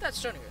 Oh, and about that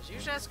stone of yours, you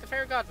should ask the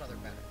fairy godmother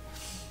about it.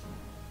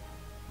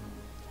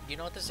 Do you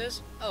know what this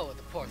is? Oh,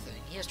 the poor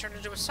thing. He has turned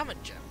into a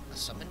summon gem. A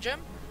summon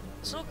gem?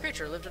 This little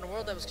creature lived in a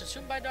world that was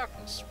consumed by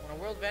darkness. When a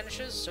world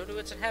vanishes, so do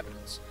its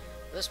inhabitants.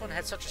 This one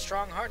had such a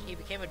strong heart, he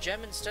became a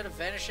gem instead of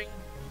vanishing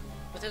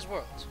with his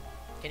world.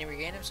 Can he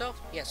regain himself?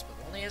 Yes, but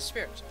only his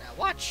spirit. Now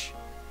watch!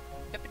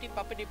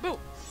 Hippity-boppity-boo!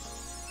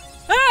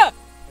 Ah!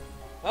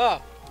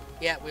 Oh,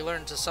 yeah, we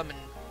learned to summon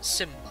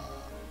Simba.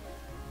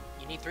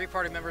 You need 3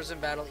 party members in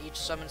battle. Each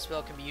summon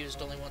spell can be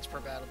used only once per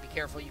battle. Be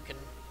careful, you can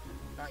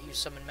not use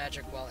summon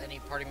magic while any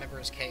party member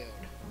is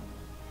KO'd.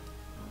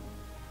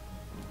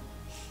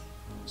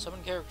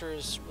 Summon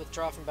characters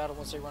withdraw from battle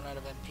once they run out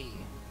of MP.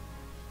 You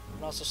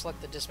can also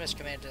select the dismiss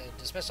command to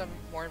dismiss them.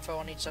 More info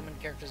on each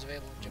summoned character is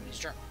available in Jiminy's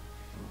journal.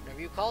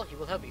 Whenever you call, he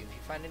will help you. If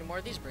you find any more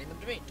of these, bring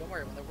them to me. Don't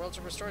worry, when their worlds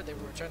are restored, they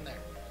will return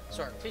there.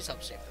 Sorry, please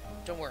help save them.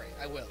 Don't worry,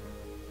 I will.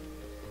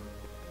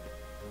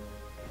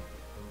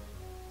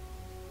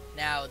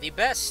 Now, the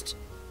best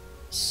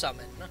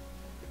summon,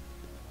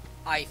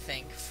 I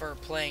think, for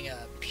playing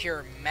a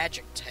pure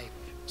magic type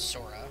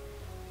Sora,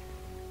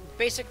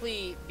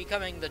 basically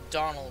becoming the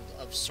Donald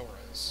of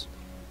Soras,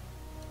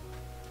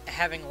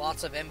 having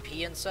lots of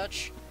MP and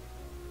such.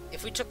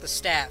 If we took the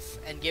staff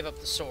and gave up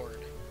the sword,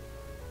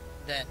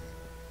 then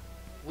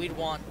we'd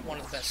want one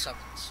of the best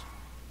summons.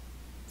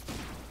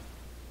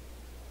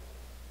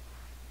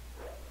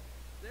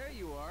 There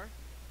you are.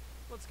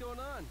 What's going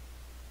on?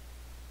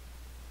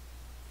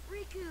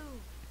 Riku!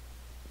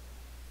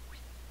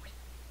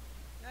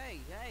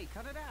 Hey,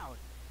 cut it out.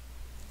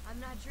 I'm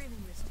not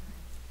dreaming this time.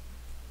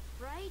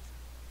 Right?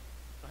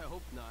 I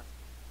hope not.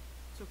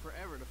 Took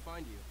forever to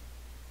find you.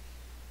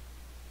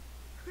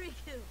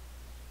 Riku!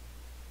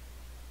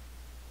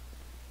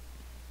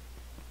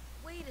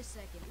 Wait a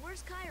second,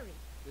 where's Kairi?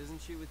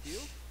 Isn't she with you?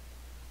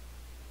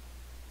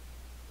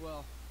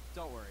 Well,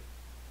 don't worry.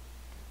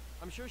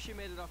 I'm sure she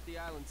made it off the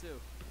island too.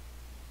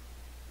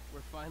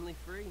 We're finally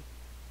free.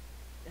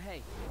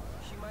 Hey,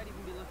 she might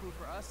even be looking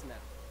for us now.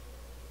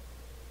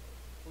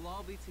 We'll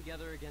all be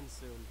together again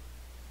soon.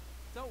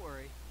 Don't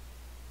worry.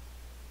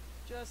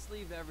 Just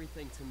leave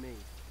everything to me.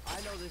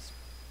 I know this.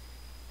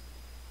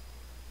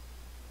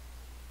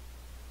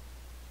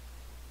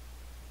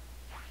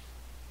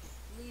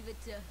 Leave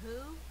it to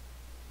who?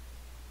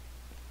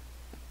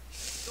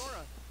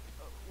 Sora,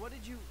 what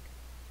did you...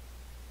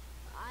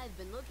 I've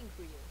been looking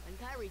for you, and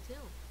Kairi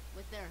too,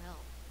 with their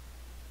help.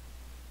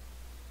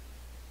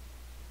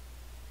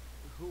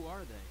 Who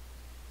are they?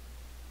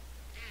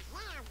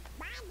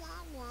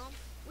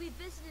 We've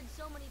visited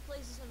so many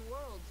places and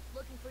worlds,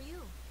 looking for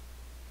you.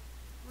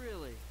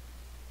 Really?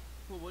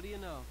 Well, what do you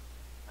know?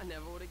 I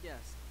never would have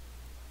guessed.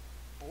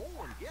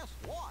 Oh, and guess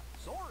what?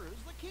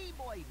 Sora's the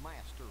Keyblade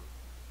Master.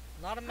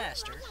 Not a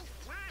master.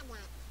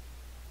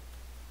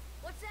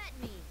 What's that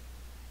mean?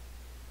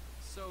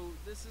 So,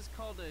 this is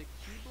called a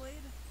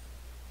Keyblade?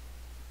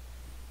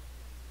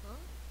 Huh?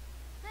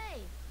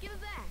 Hey, give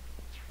it back.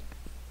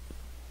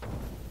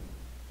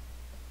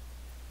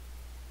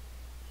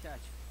 Catch.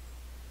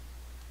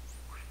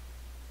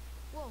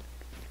 Whoa.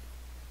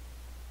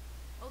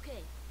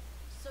 Okay,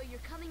 so you're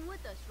coming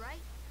with us,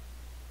 right?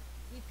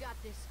 We've got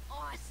this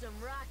awesome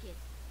rocket.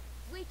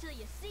 Wait till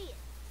you see it.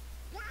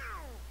 No,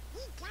 he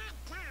can't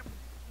come.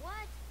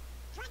 What?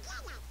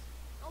 Forget it.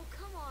 Oh,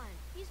 come on.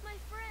 He's my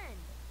friend.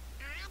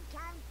 I don't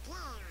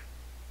care.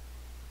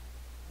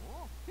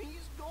 Oh,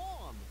 he's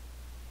gone.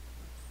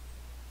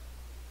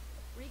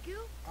 Riku?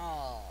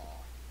 Oh.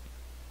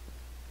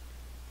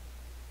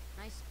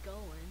 Nice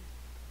going.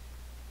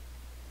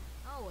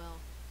 Oh well.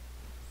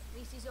 At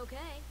least he's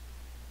okay.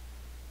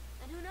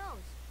 And who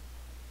knows?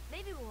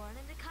 Maybe we'll run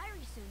into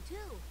Kairi soon,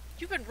 too.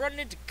 You've been running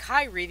into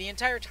Kairi the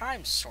entire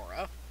time,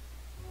 Sora.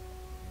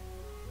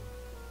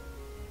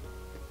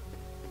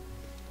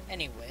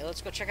 Anyway,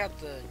 let's go check out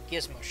the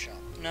Gizmo shop.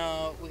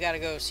 No, we gotta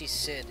go see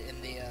Sid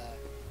in the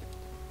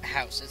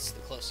house. It's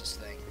the closest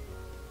thing.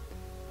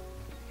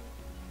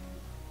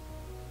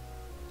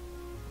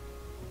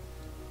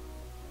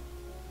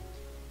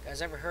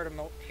 Guys, ever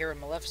hear of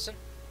Maleficent?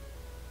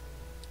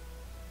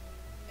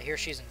 I hear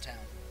she's in town.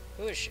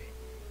 Who is she?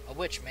 A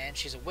witch, man.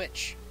 She's a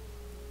witch.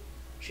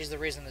 She's the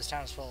reason this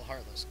town is full of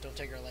Heartless. Don't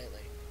take her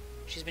lightly.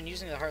 She's been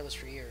using the Heartless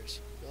for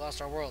years. We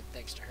lost our world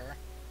thanks to her.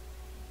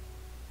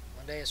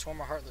 One day, a swarm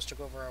of Heartless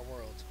took over our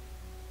world.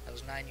 That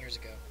was 9 years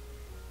ago.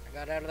 I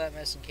got out of that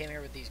mess and came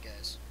here with these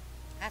guys.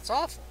 That's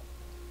awful.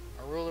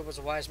 Our ruler was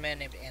a wise man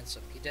named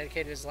Ansem. He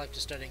dedicated his life to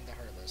studying the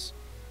Heartless.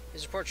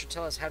 His report should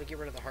tell us how to get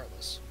rid of the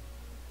Heartless.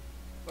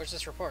 Where's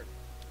this report?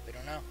 We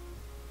don't know.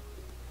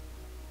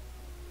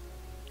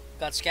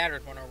 Got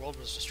scattered when our world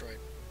was destroyed.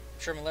 I'm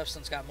sure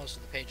Maleficent's got most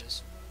of the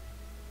pages.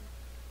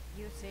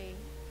 You see,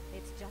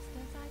 it's just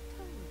as I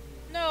told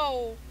you.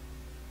 No!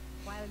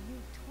 While you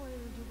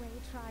toiled away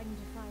trying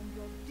to find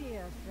your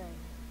dear friend,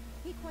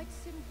 he quite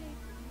simply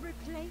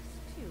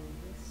replaced you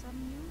with some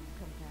new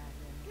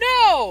companion.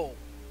 No!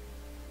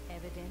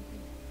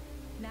 Evidently,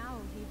 now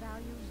he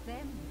values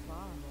them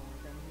far more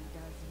than he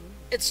does you.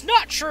 It's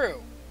not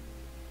true!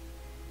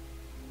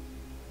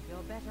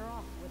 You're better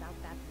off without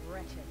that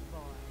wretched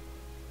boy.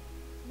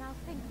 Now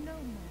think no more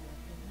of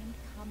him and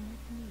come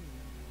with me.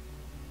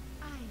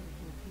 I'll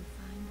help you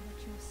find what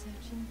you're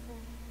searching for.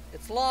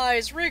 It's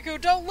lies! Riku,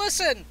 don't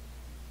listen!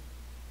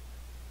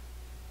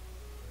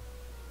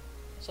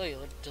 So, you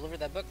delivered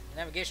that book? The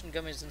navigation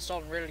gummy is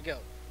installed and ready to go.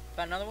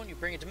 Found another one? You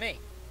bring it to me.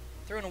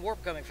 Throw in a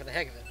warp gummy for the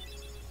heck of it.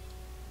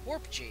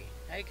 Warp G.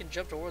 Now you can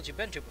jump to worlds you've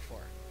been to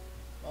before.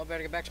 Well, I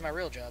better get back to my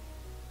real job.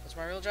 What's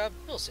my real job?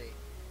 You'll see.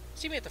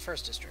 See me at the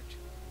first district.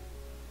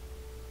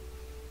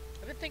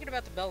 I've been thinking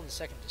about the bell in the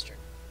second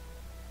district.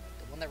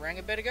 The one that rang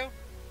a bit ago?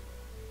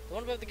 The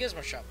one above the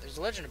Gizmo shop. There's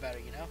a legend about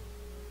it, you know?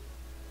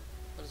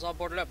 But it's all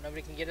boarded up.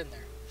 Nobody can get in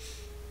there.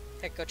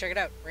 Heck, go check it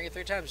out. Ring it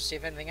 3 times to see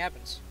if anything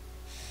happens.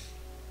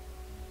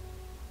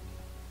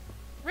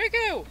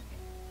 Riku!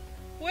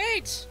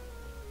 Wait!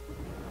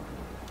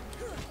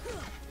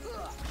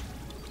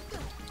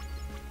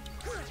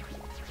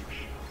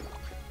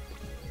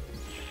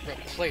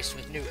 Replaced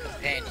with new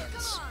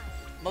companions.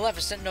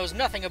 Maleficent knows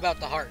nothing about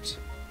the heart.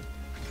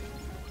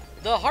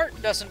 The heart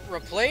doesn't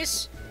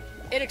replace.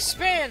 It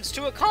expands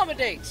to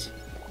accommodate.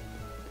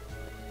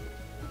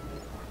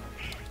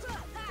 Come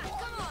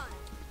on!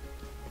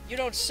 You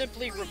don't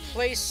simply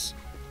replace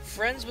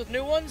friends with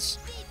new ones.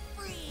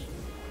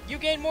 You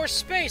gain more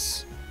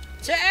space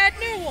to add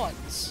new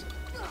ones.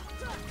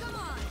 Come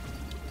on!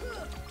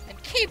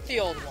 And keep the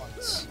old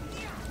ones.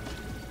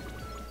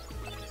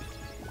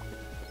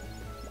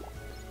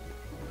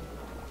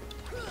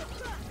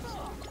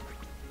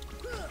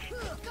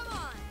 Come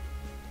on!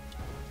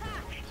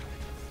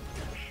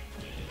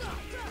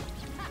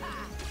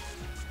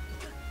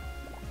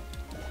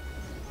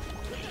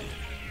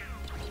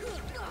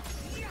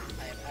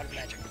 I am out of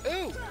magic.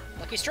 Ooh!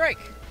 Lucky Strike!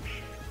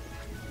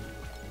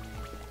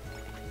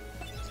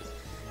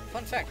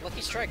 Fun fact,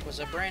 Lucky Strike was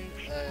a brand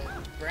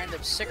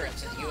of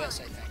cigarettes in the US,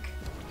 I think.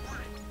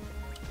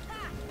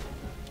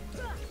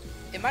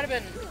 It might have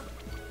been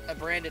a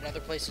brand in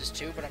other places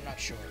too, but I'm not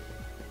sure.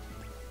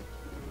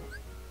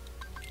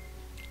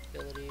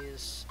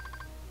 Abilities.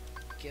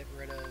 Get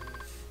rid of...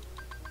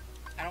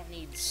 I don't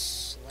need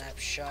Slap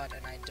Shot,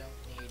 and I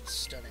don't need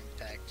Stun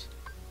Impact.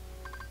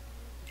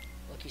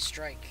 Lucky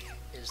Strike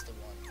is the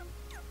one.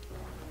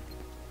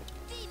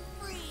 Deep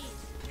freeze!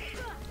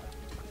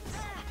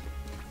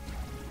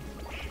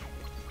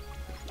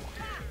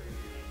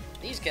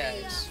 These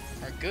guys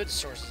are good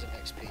sources of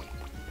XP.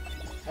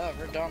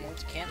 However,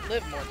 Donald can't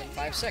live more than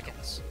 5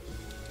 seconds,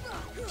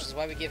 which is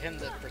why we give him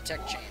the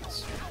Protect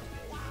Chains.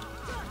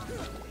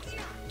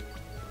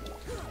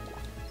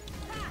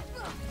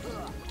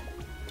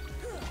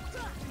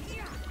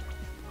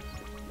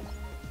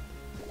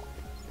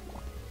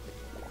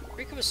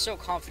 Riku was so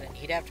confident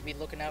he'd have to be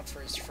looking out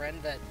for his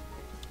friend that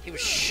he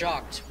was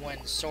shocked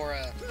when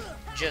Sora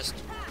just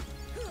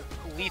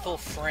lethal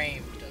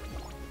framed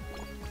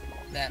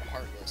that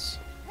Heartless.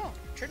 Oh,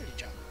 Trinity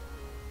Jump.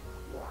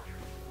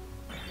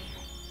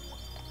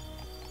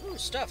 Ooh,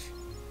 stuff.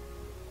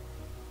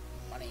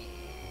 Money.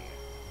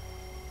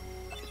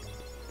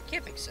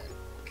 Camping set.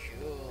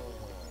 Cool.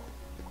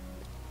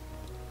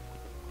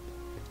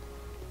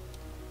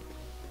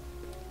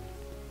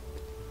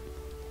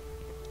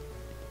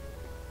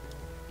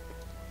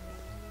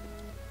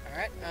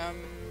 Alright,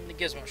 the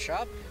Gizmo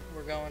shop.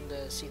 We're going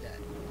to see that.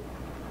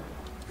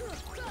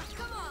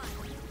 Come on!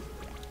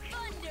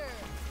 Thunder!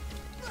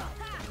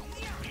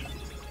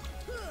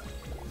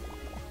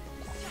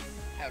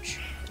 Ouch.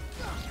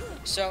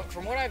 So,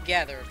 from what I've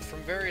gathered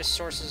from various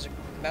sources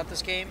about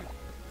this game,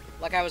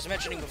 like I was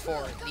mentioning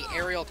before, the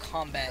aerial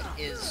combat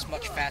is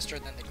much faster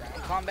than the ground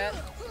combat.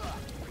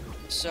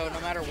 So, no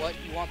matter what,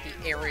 you want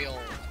the aerial,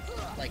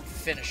 like,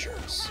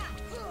 finishers.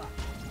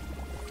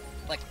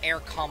 Like Air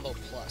Combo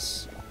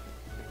Plus,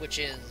 which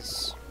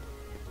is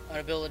an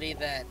ability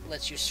that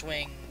lets you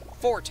swing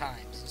 4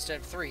 times instead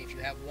of 3 if you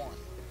have 1.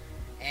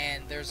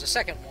 And there's a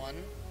second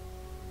one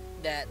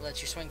that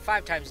lets you swing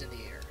 5 times in the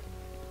air.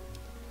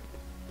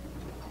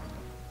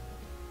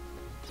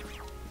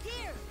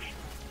 Here!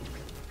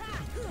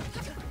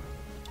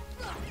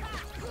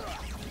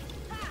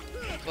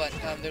 But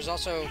there's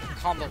also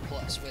Combo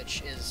Plus,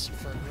 which is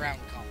for ground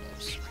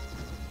combos.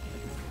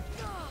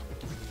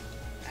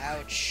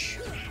 Ouch.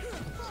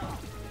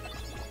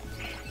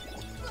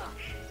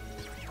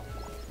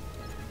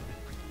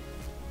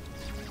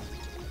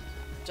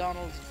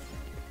 Donald,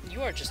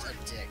 you are just a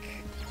dick.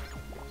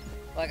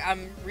 Like,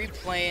 I'm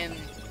replaying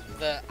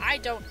the I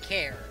don't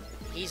care.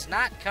 He's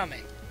not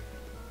coming.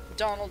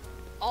 Donald,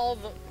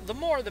 the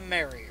more the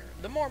merrier.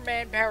 The more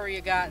manpower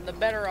you got, the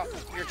better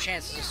your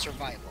chances of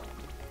survival.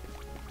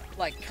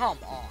 Like, come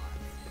on.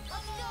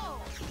 Let's go!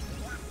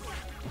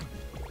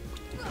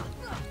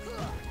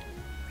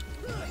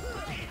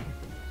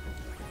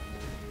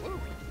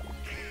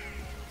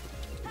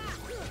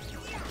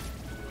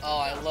 Oh,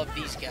 I love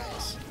these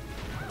guys.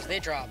 'Cause they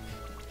drop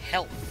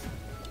health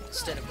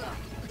instead of money.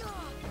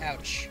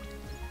 Ouch.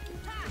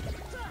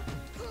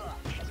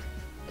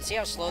 But see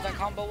how slow that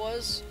combo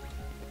was?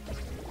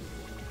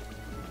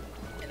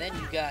 And then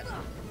you got...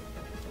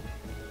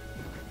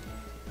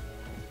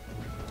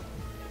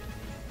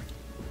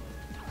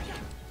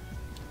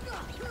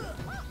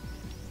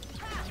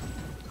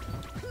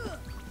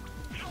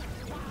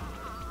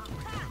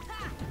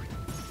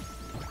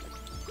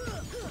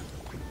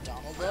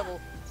 Donald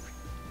level.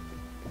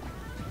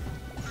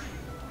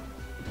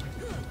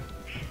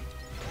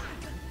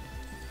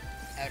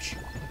 Ouch.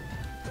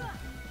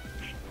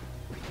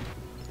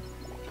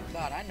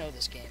 God, I know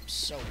this game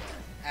so well.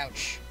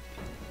 Ouch.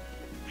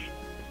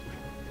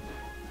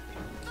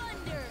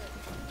 Thunder!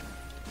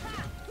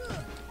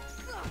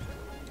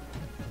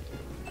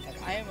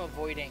 Like, I am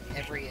avoiding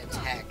every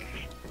attack.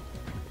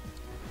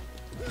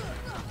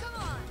 Come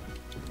on!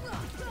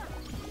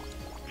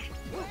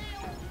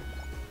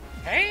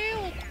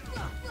 Hail!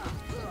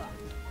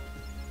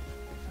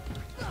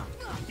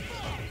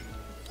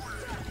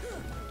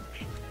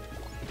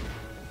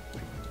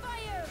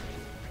 Fire!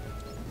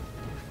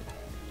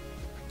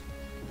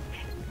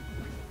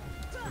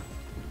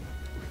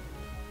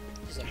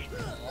 He's like,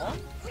 huh?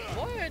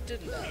 Why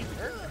didn't that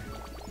work?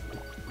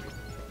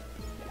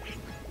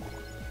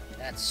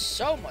 That's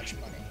so much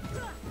money.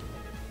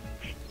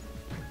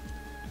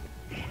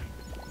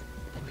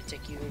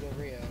 Hugo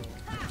Rio.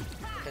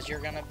 Because you're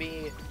gonna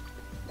be...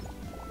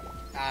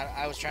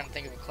 I was trying to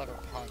think of a clever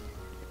pun.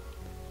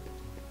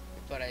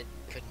 But I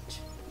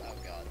couldn't. Oh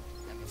god,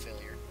 I'm a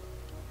failure.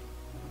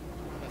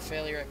 I'm a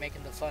failure at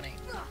making the funny.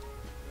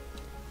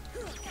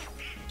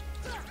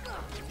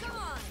 Come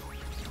on!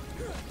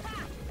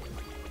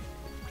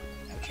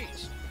 Oh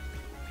jeez.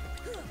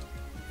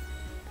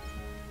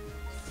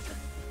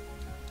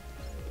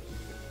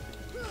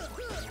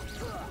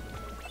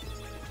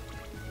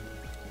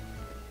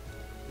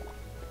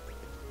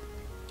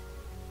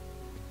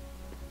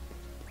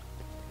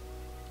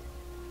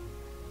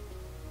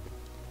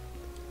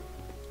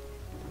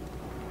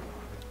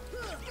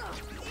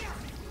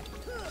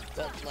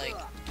 But, like,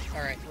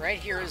 alright, right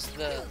here is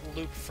the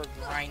loop for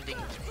grinding.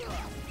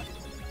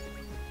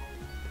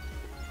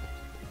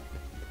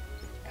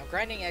 Now,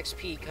 grinding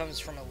XP comes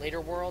from a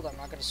later world. I'm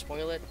not going to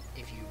spoil it.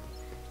 If you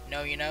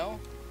know, you know.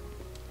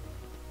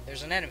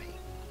 There's an enemy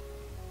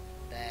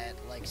that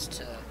likes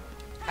to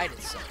hide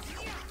itself.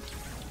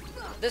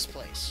 This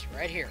place,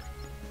 right here.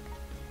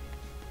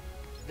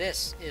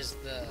 This is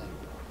the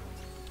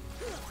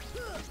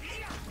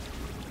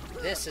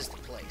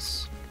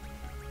place.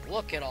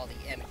 Look at all the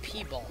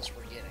MP balls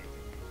we're getting.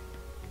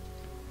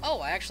 Oh,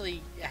 I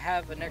actually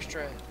have an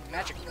extra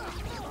magic one.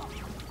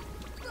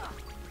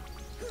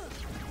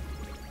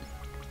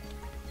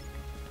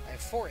 I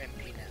have 4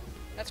 MP now.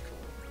 That's cool.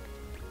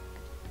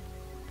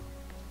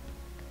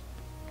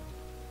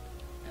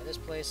 Now this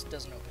place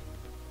doesn't open.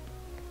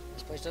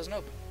 This place doesn't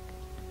open.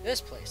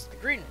 This place, the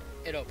green one,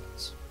 it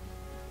opens.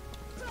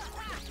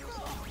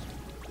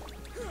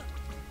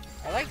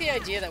 I like the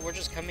idea that we're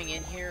just coming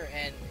in here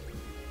and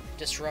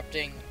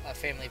disrupting a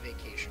family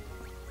vacation.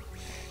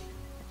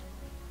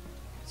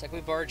 It's like we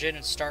barge in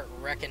and start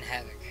wrecking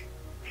havoc.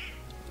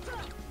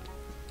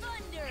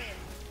 Thunder!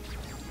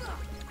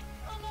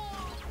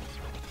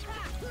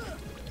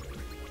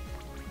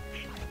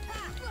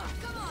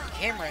 The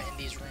camera in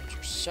these rooms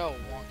are so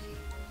wonky.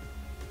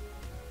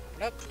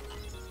 Open up.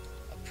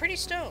 A pretty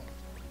stone.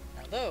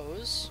 Now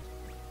those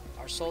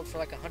are sold for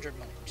like 100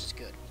 money, which is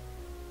good.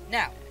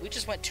 Now, we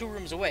just went 2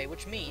 rooms away,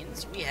 which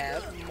means we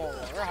have more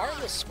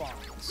Heartless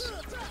spawns.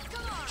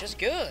 Which is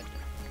good.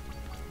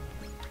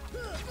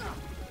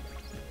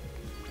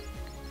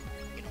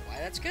 You know why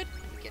that's good?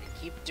 We get to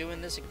keep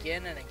doing this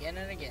again and again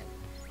and again.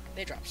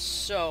 They drop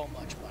so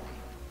much money.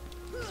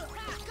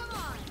 Come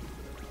on!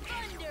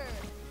 Thunder!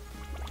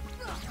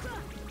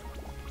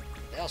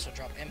 They also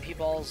drop MP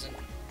balls and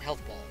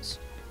health balls,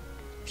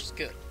 which is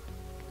good.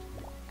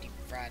 Deep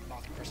fried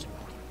moth crusted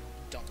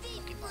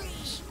monkey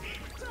balls.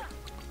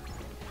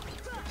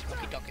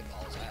 Monkey donkey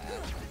balls. I don't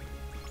know.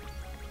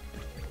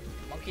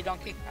 Monkey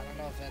donkey? I don't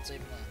know if that's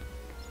even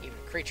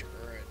a creature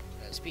or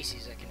a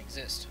species that can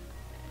exist.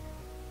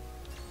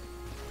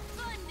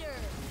 Thunder!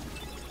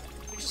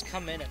 We just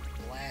come in and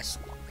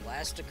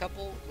blast a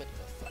couple with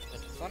the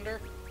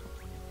thunder,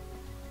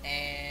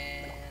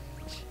 and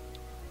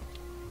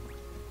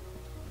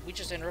we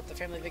just interrupt the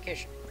family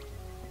vacation.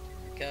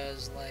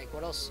 Because, like,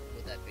 what else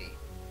would that be?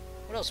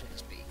 What else would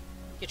this be?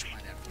 Get your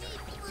mind out of there.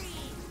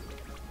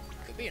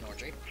 Could be an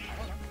orgy. I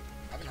don't know.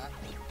 Probably not.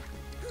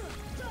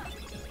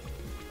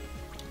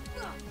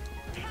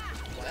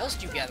 What else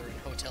do you gather in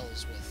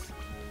hotels with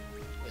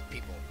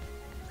people?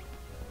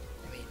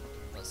 I mean,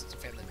 unless it's a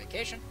family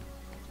vacation.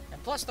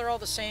 And plus, they're all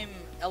the same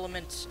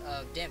element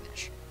of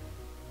damage.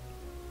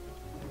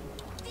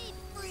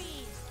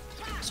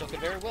 So it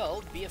could very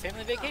well be a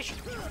family vacation.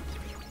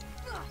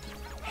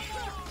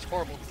 It's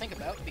horrible to think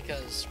about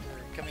because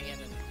we're coming in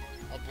and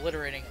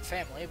obliterating a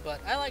family, but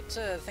I like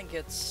to think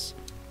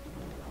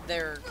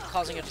they're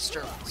causing a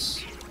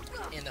disturbance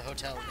in the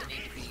hotel that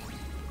need to be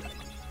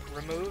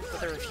removed, but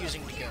they're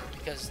refusing to go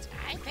because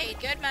I paid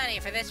good money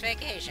for this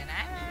vacation.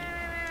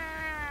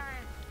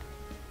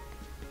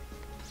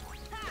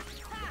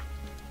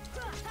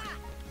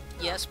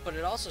 Yes, but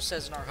it also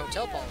says in our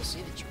hotel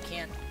policy that you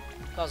can't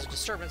cause a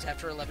disturbance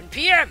after 11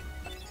 p.m.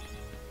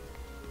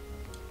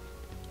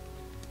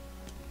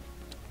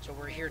 So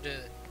we're here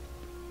to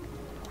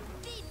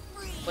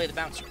play the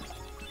bouncer.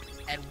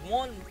 And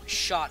one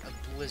shot of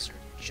Blizzard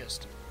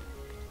just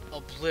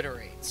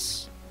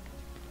obliterates.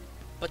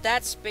 But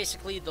that's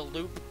basically the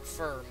loop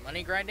for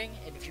money grinding,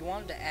 and if you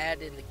wanted to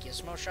add in the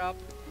Gizmo shop,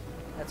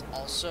 that's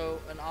also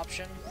an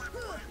option.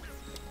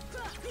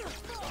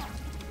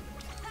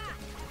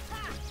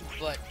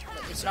 But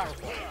it's not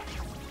required.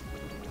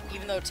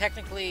 Even though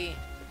technically...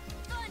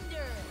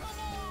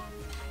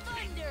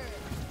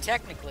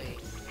 Technically,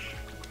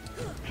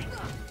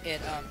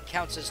 it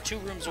counts as 2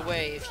 rooms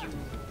away if you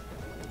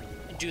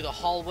do the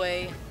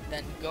hallway,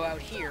 then go out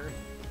here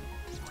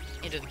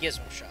into the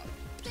Gizmo shop.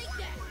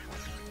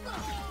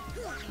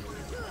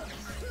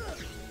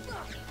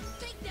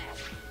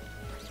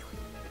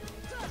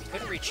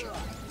 Couldn't reach you.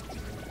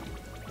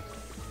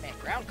 Man,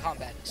 ground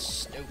combat is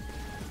stupid.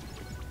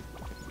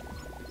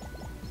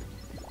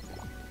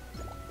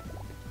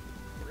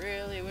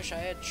 Really wish I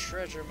had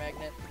treasure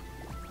magnet.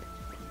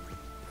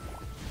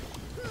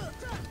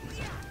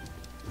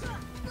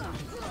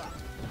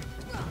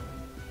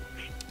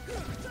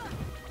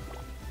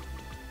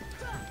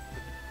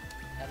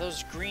 Now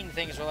those green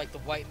things are like the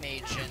white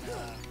mage in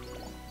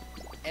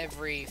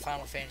every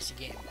Final Fantasy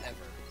game ever.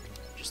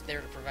 Just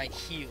there to provide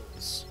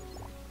heals.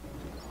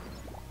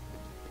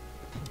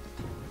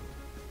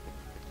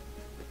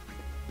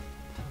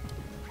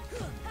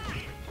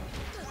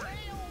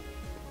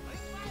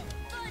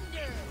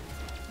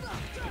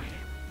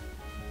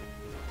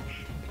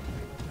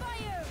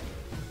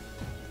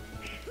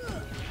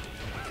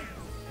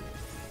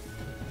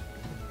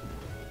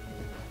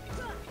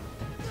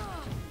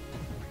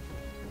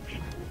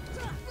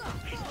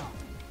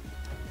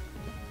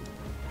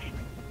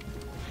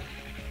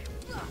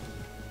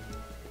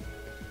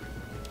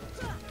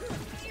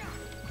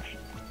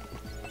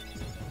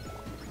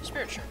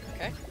 Spirit Shark,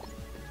 okay.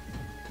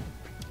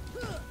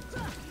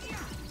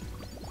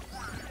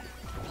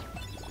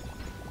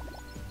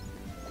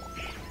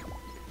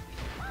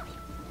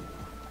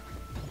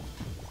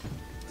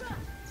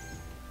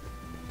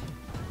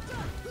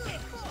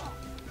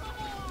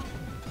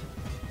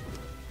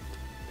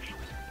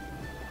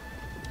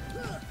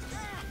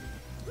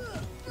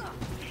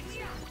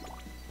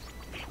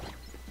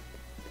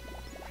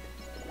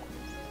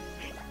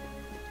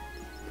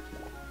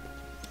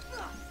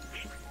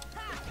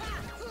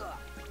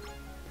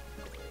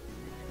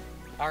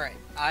 Alright,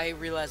 I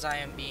realize I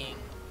am being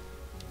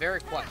very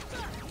quiet,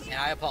 and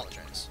I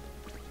apologize.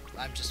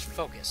 I'm just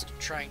focused,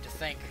 trying to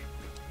think.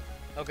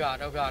 Oh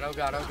god, oh god, oh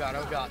god, oh god,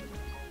 oh god.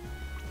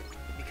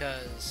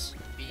 Because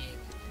being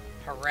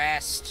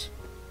harassed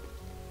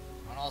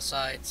on all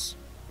sides.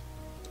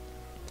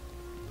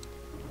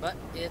 But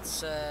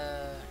it's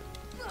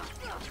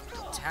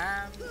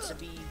time to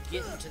be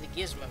getting to the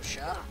gizmo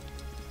shop.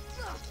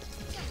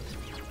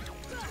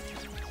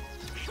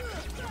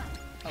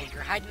 Oh,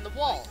 you're hiding in the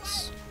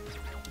walls.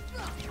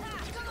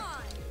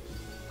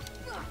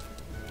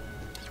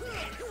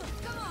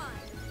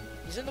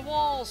 He's in the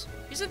walls!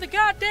 He's in the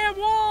goddamn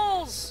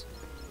walls!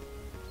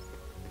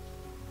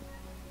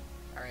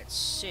 Alright,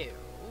 so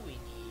we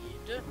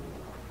need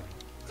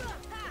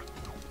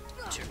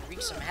to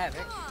wreak some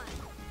havoc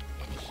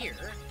in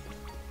here.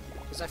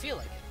 Because I feel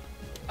like it.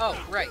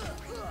 Oh, right.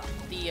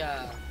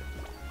 The,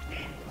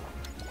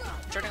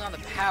 turning on the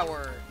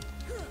power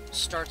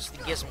starts the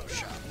gizmo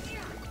shop.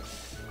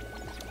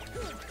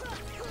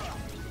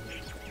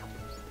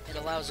 It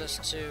allows us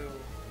to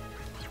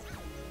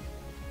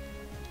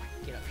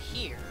get up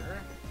here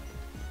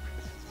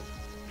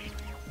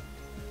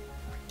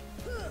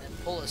and then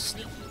pull a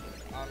sneaky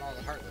on all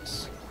the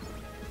Heartless.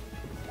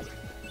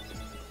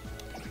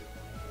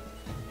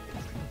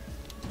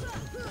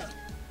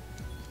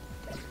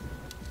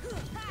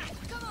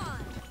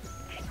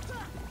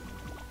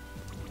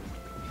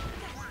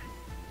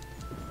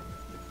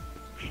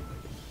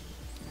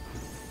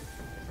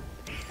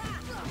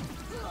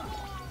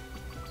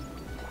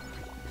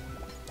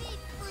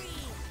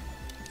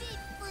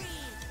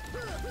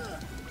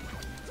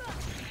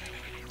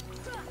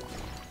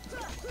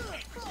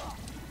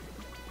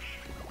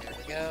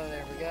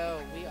 There we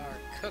go. We are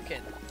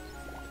cooking.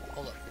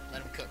 Hold up.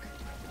 Let him cook.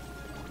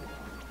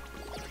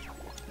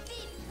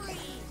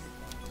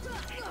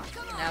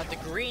 Now, the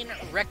green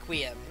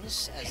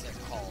Requiems, as they're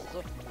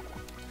called,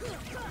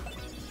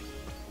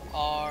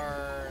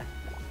 are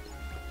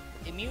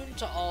immune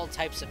to all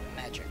types of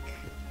magic,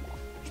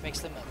 which makes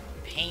them a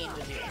pain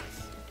to deal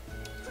with.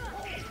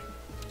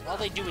 And all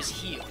they do is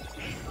heal.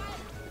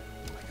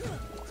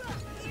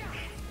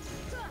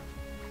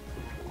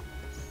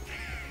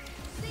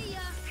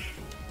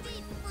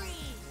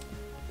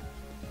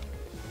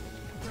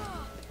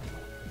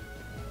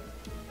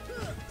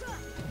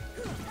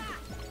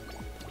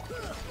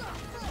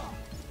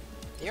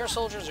 The air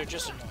soldiers are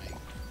just annoying.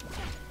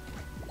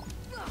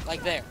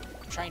 Like there.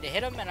 I'm trying to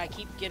hit them and I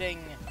keep getting...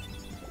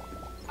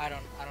 I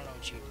don't know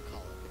what you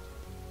call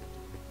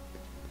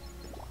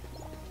it.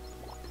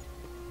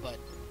 But,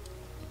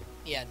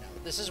 yeah, no.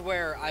 This is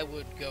where I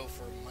would go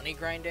for money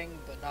grinding,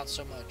 but not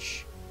so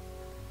much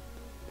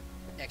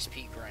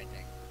XP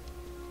grinding.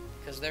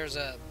 Because there's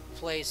a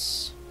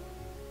place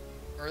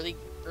early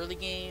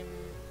game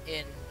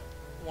in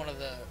one of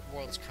the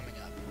worlds coming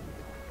up.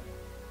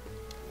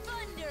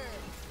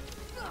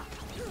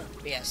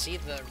 But yeah, see,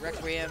 the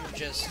Requiem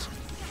just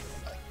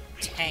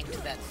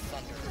tanked that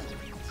thunder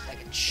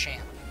like a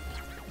champ.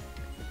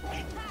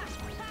 Oh,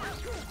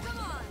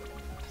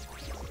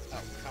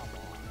 come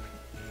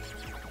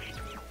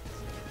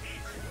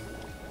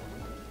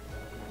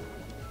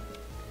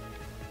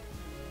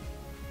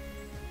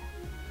on.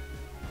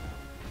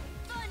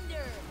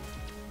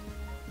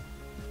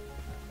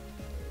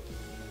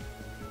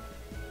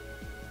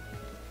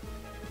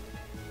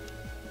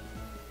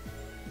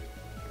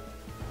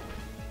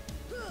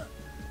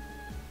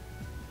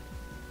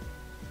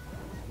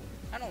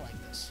 I don't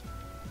like this.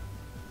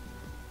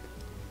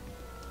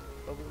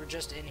 But we were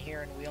just in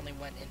here and we only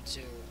went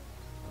into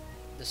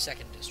the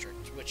second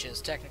district, which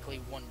is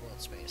technically one world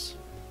space.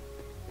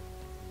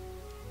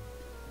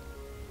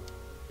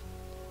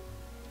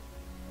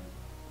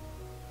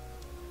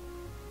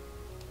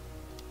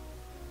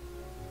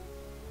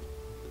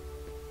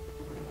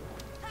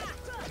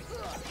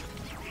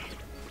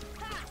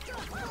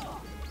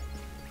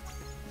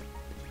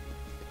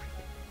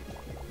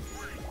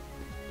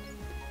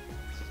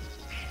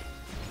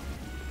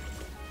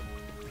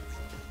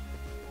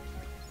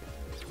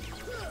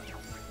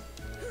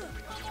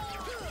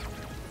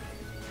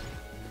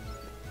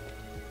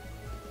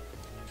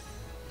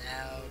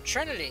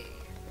 Trinity.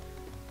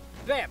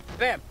 Bam,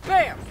 bam,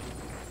 bam!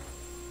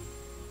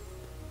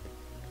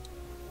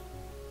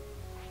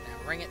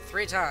 Now ring it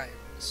 3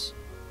 times.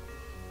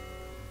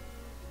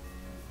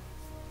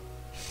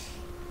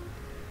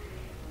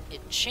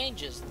 It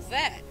changes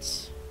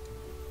that.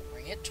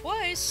 Ring it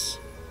twice.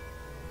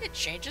 It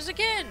changes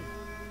again.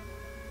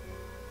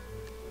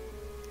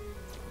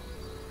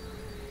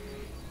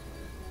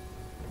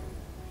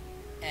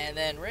 And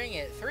then ring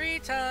it 3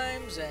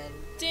 times and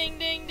ding,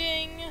 ding,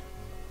 ding.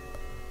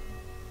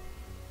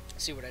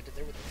 See what I did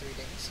there with the 3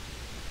 dings?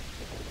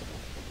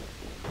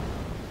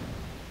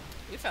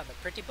 We found the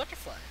pretty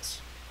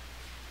butterflies.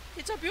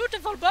 It's a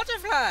beautiful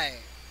butterfly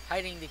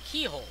hiding the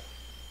keyhole.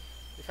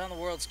 We found the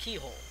world's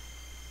keyhole.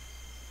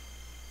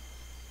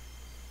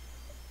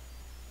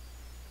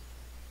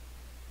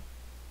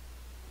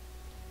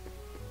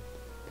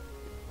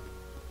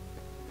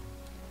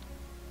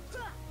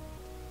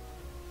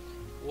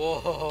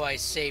 Whoa, I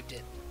saved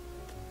it.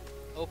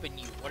 Open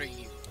you. What are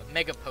you? A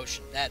mega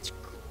potion. That's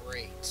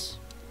great.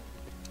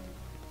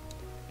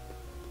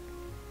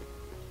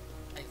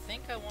 I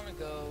think I want to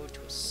go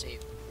to a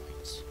save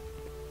point.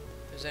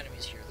 There's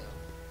enemies here,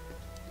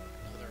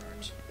 though. No, there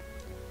aren't.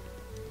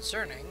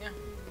 Concerning,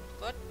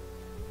 but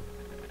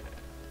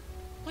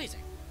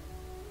pleasing.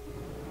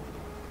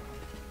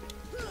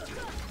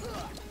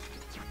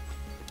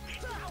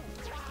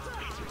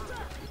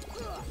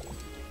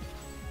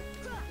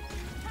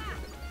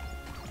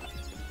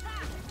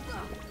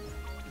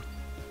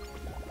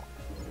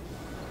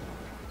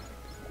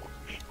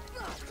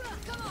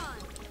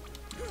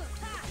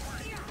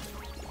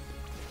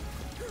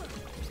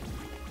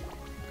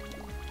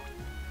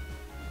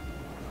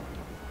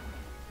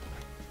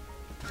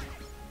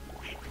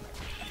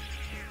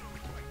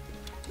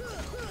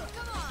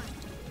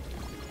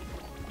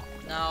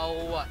 Now,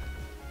 I want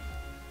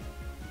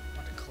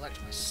to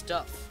collect my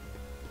stuff.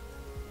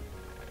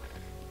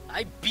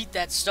 I beat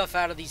that stuff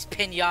out of these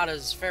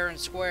pinatas fair and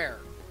square.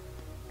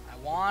 I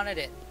wanted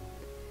it.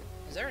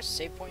 Is there a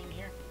save point in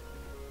here?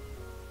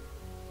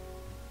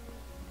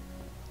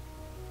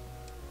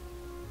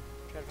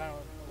 Try to find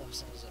what level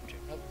is up to.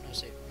 Nope, no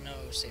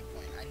save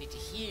point. I need to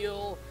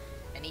heal.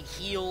 I need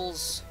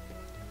heals.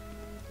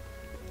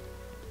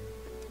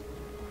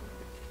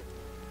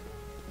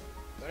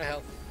 Go to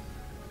hell.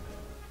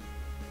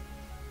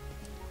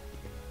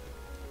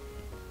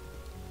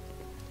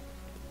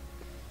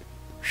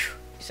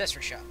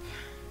 Accessory shop.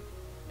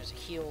 There's a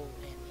heal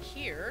in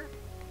here.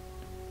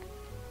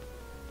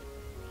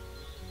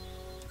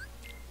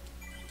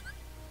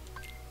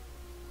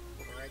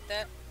 Overwrite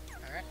that.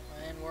 Alright,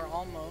 and we're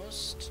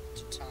almost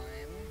to time.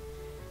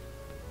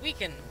 We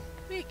can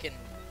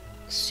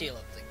seal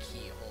up the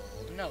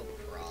keyhole, no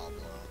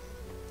problem.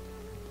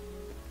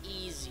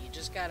 Easy,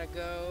 just gotta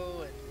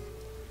go and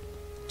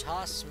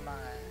toss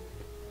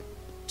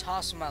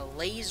my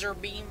laser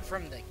beam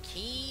from the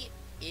key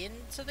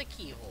into the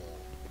keyhole.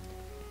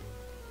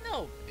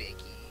 No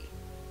biggie.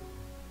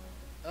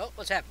 Oh,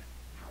 what's happening?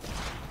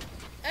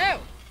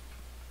 Oh!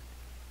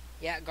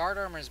 Yeah, guard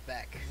armor's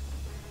back.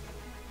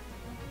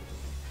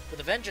 With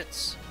a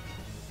vengeance.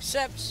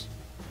 Except,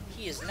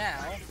 he is now...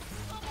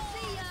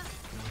 See ya!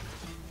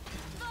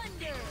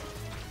 Thunder!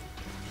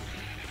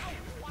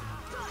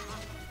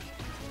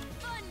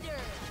 Thunder!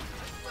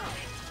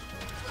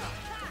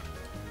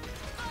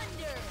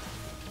 Thunder!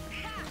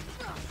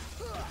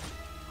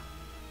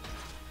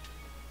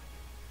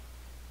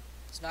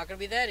 It's not gonna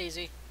be that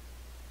easy.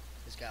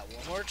 He's got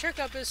one more trick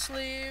up his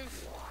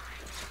sleeve.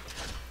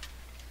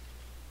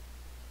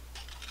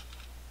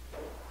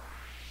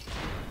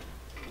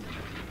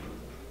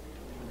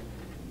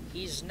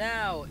 He's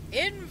now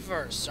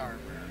inverse armor.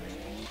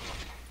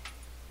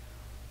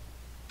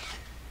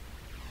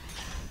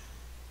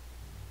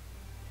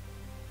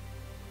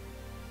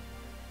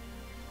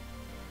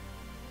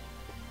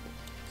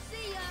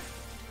 See ya!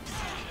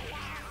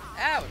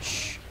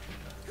 Ouch!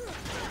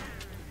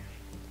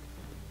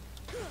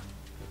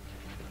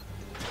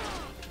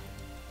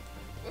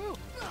 Ooh.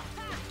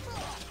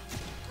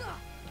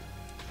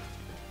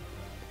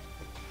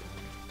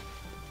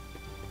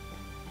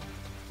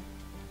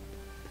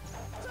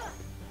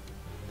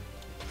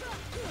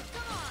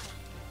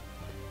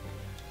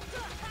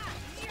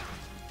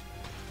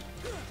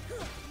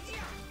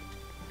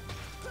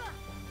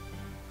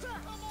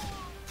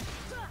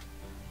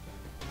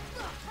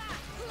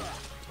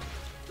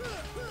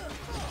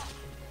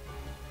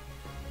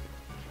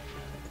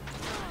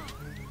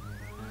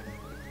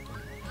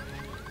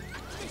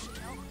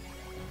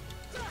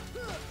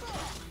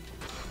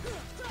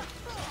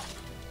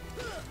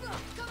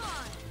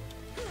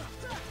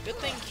 Good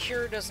thing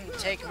Cure doesn't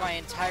take my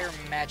entire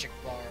magic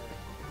bar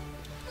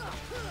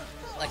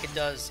like it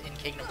does in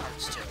Kingdom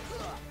Hearts 2.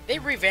 They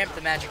revamped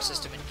the magic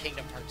system in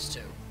Kingdom Hearts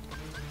 2.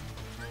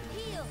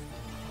 Heal!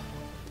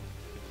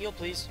 Heal,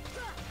 please.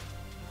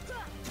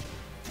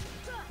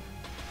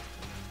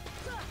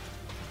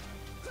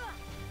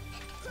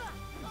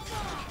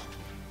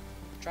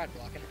 Tried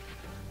blocking.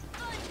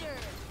 Thunder!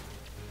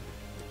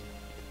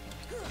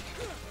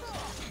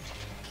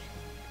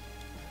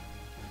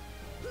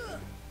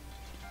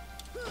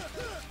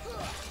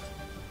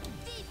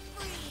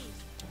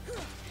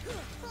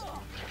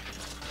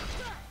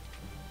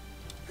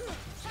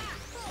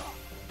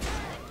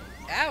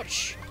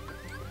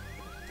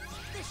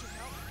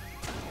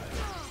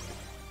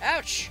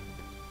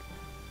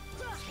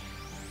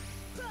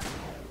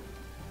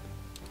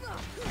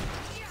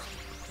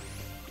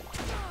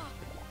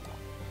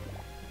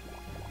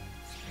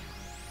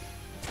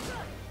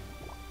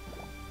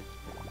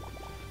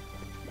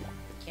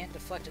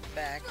 can't deflect it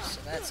back,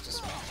 so that's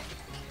disappointing.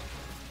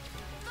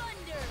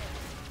 Thunder!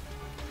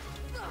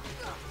 Come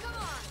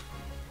on!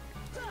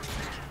 Come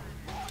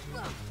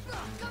on!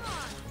 Come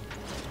on!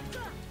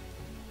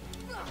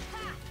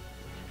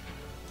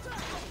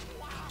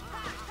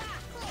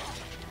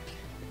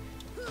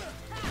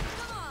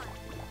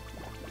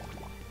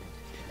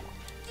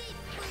 Deep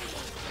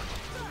freeze!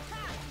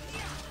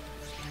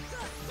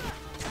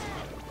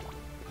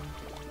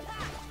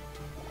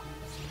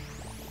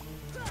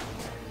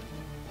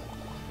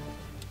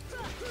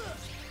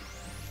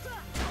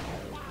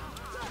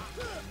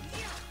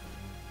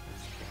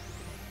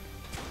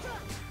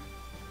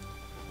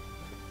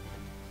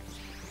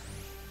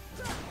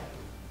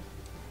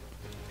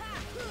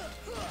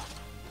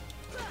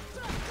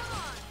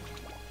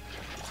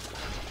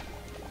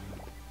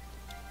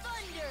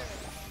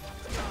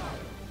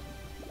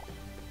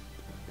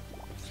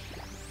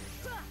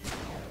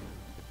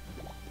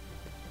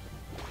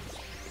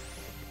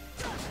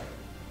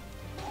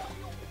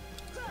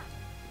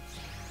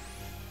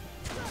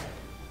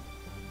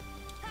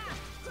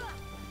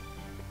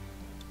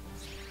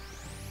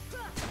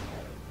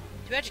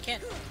 Too bad you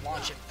can't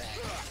launch it back.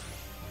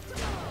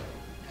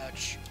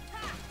 Ouch.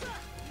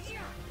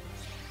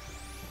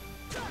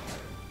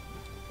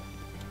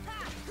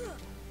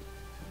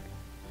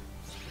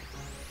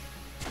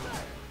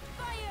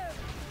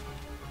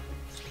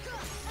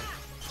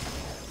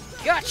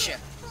 Gotcha!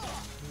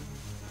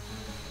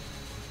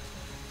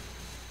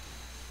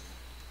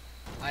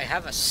 I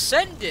have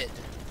ascended!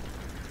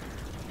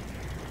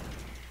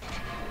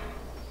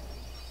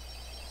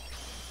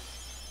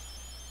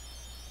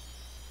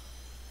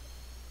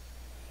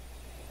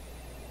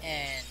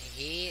 And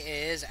he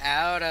is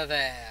out of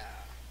there.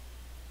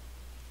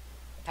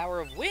 Power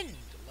of Wind.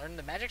 Learn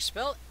the magic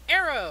spell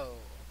Arrow.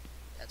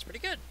 That's pretty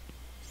good.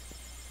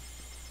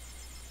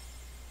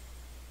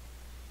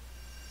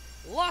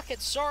 Lock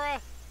it,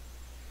 Sora.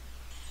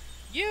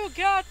 You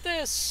got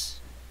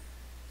this.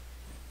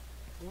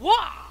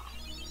 Wah!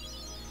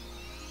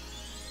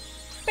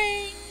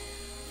 Bing!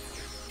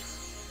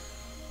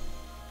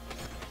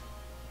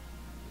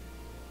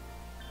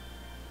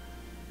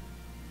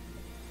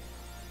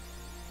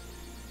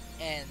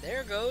 And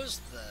there goes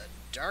the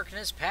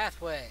darkness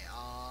pathway.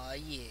 Aw,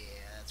 yeah,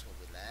 that's what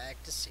we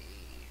like to see.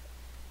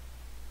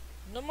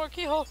 No more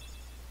keyhole.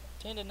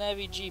 Obtained a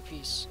Navi G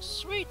piece.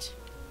 Sweet.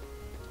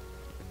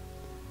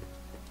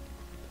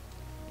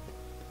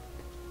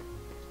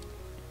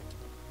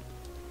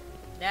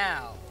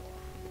 Now,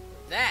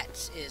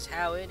 that is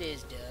how it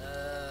is done.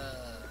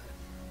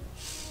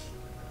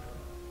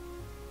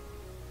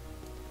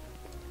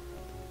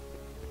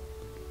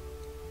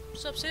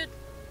 What's up, Sid?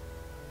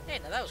 Hey,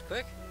 now that was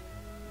quick.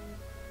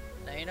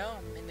 Now you know,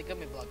 I'm in the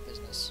gummy block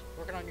business.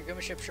 Working on your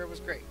gummy ship sure was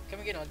great. Come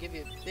again, I'll give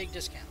you a big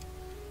discount.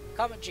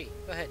 Comment G.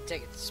 Go ahead,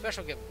 take it.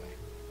 Special giveaway.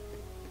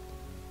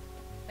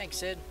 Thanks,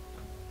 Sid.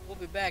 We'll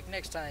be back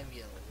next time,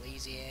 you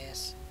lazy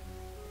ass.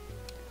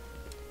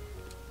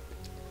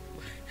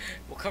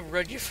 We'll come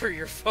run you for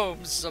your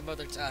foams some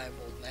other time,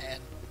 old man.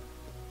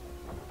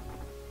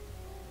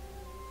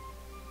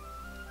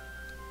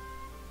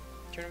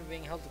 Tournament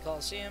being held at the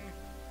Coliseum.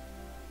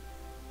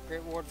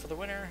 Great reward for the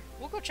winner.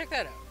 We'll go check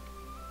that out.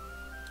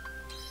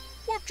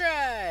 Warp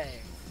drive!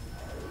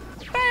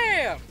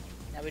 Bam!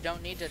 Now we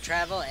don't need to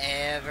travel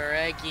ever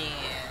again.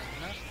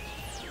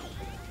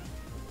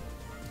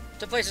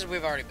 To places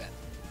we've already been.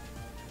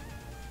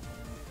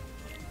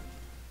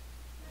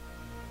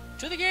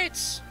 To the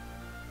gates!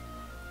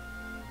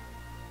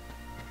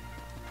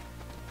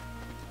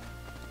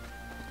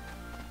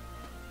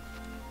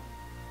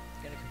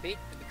 Gonna compete?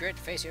 It'd be great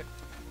to face you.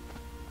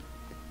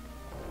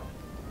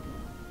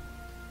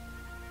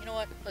 You know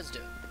what? Let's do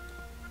it.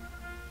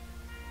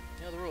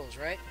 You know the rules,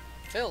 right?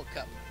 Fill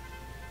cup.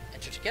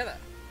 Enter together.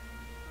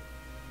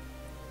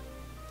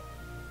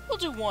 We'll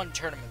do one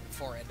tournament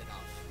before ending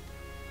off.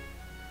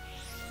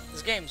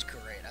 This game's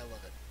great. I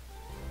love it.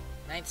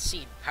 9th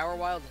seed, Power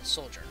Wild and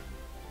Soldier.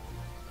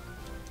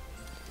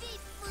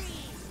 Deep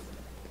freeze!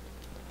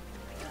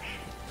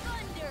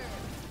 Thunder!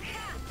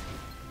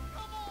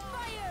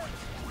 Fire!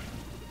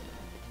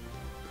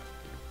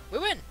 We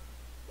win!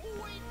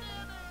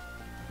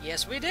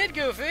 Yes, we did,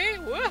 Goofy!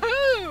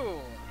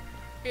 Woohoo!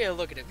 Yeah,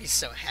 look at him. He's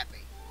so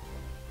happy.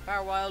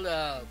 Power Wild,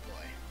 oh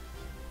boy.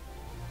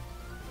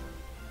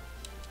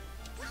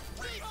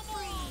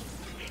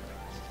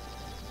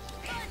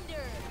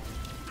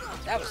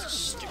 That was the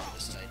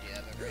stupidest idea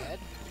I've ever had.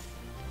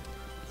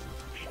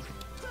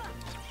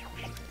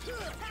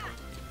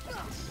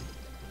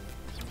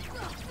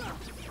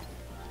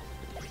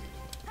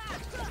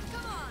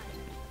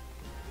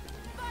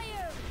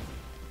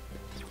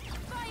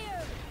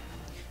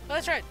 Oh,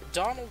 that's right.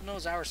 Donald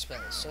knows our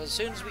spells, so as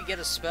soon as we get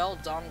a spell,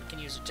 Donald can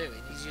use it too.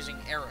 And he's using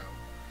Arrow.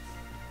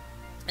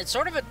 It's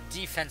sort of a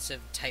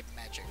defensive type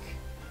magic.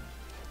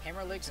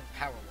 Hammer Legs and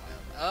Power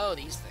Wild. Oh,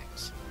 these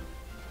things.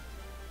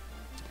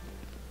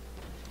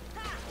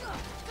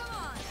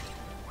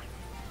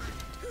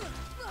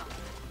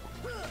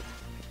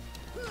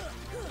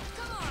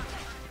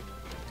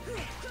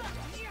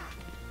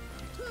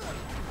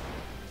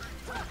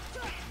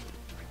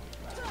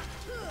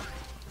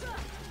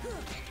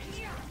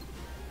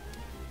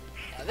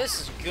 Now,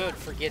 this is good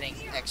for getting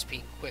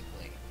XP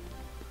quickly.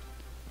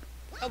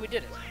 Oh, we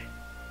did it.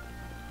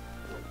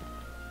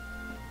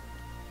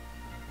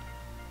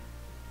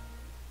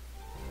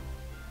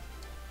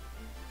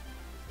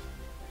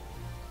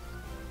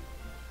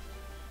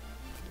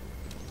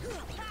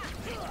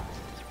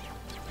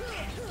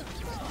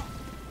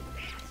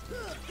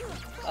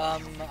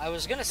 I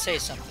was gonna say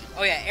something.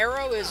 Oh yeah,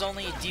 Arrow is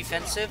only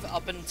defensive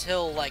up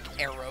until, like,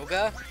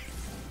 Aeroga,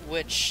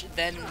 which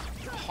then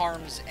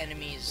harms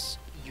enemies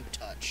you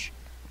touch.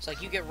 So,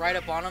 like, you get right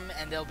up on them,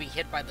 and they'll be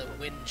hit by the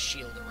wind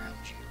shield around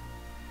you.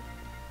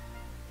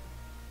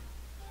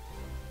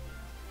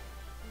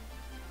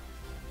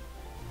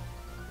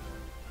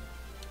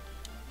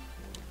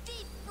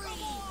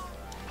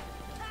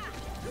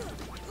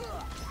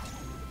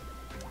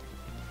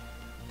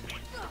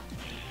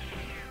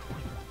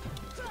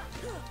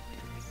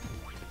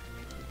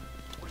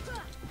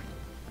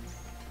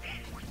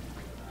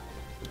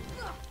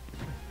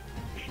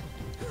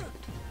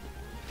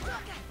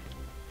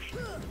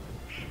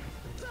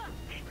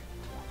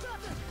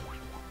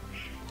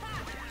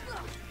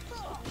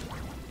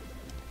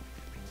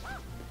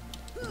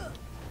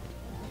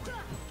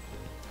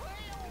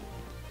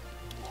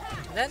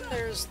 Then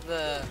there's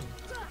the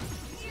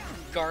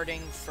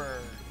guarding for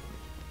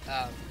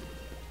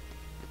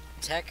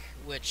tech,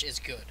 which is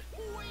good.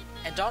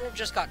 And Donald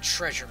just got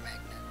Treasure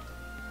Magnet.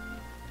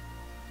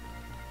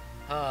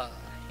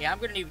 Yeah, I'm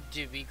gonna need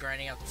to be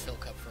grinding out the Fill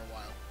Cup for a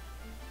while.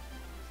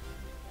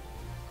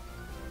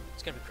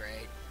 It's gonna be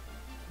great.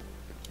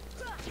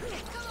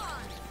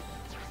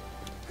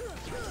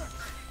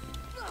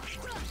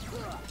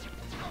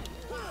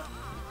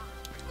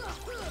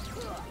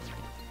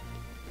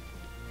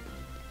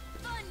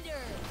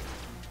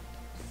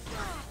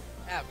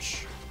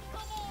 Ouch.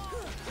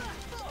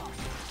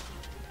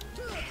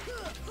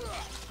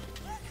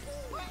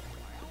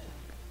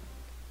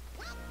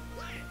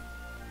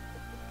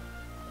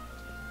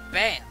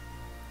 Bam!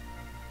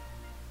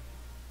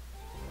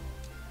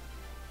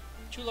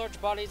 2 large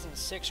bodies and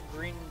 6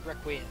 green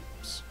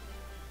requiems.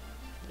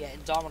 Yeah,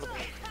 Indomitable.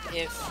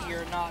 If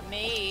you're not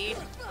me,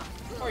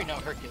 or you know,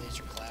 Hercules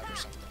or Cloud or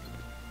something.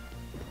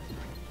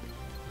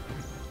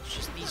 It's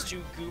just these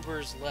 2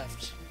 goobers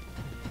left.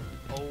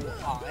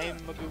 Oh, I'm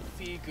a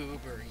goofy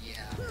goober,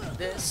 yeah.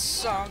 This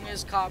song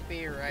is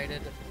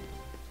copyrighted.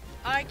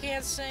 I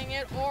can't sing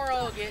it or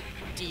I'll get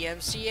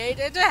DMCA'd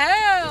into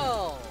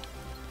hell!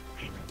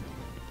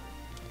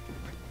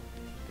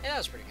 Yeah, that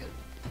was pretty good.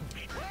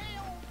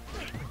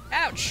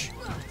 Ouch!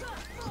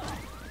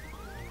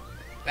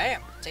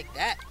 Bam! Take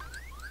that.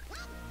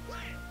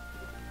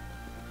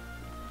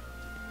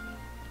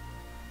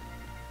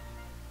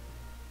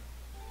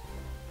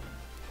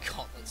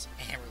 Gauntlets,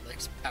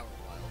 Hammerlicks, Power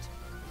Wild.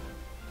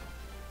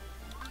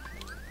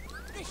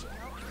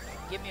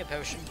 Give me a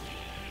potion.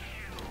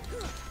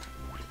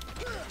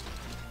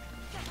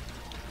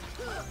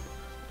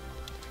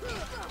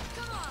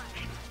 Come on!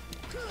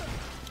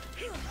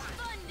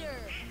 Thunder!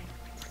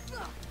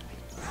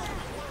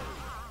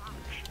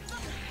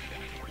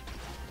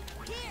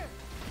 Here!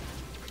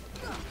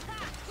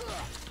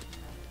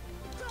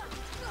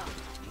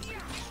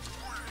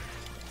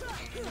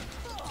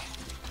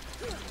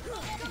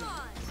 Come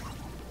on!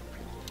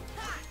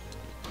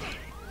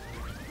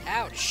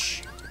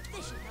 Ouch!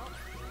 This should help.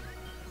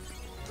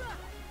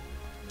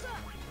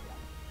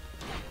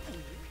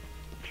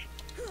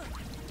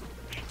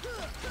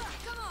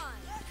 Come on!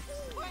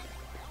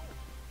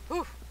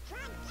 Whew!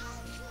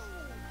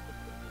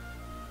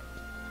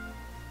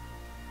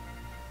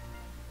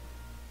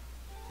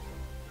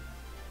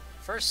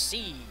 First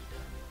seed.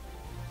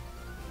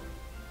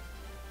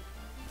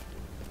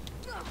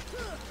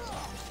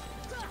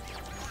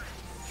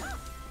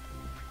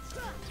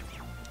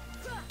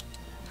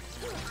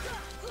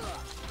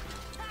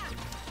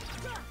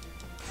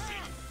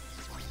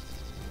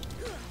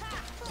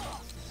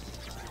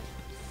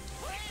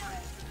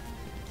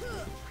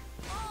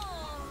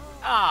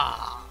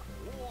 Ah!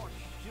 Oh,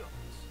 shucks.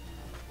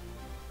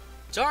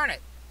 Darn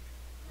it!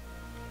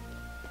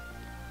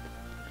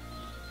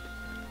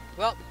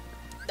 Well,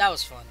 that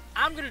was fun.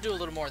 I'm gonna do a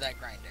little more of that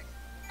grinding.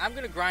 I'm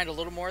gonna grind a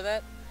little more of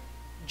that,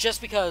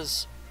 just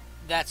because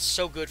that's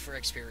so good for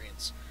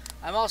experience.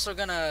 I'm also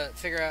gonna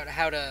figure out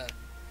how to,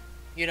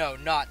 you know,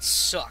 not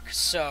suck.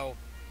 So,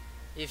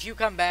 if you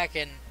come back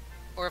and,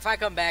 or if I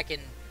come back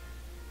and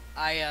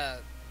I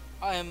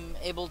am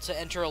able to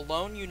enter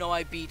alone, you know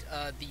I beat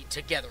the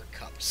Together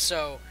Cup.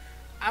 So,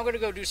 I'm gonna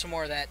go do some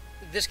more of that.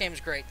 This game is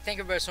great. Thank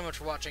you everybody so much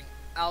for watching.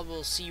 I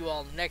will see you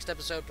all in the next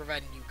episode,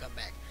 providing you come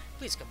back.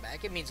 Please come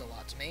back. It means a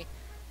lot to me.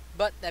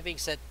 But, that being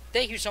said,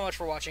 thank you so much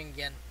for watching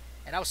again,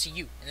 and I'll see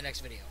you in the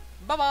next video.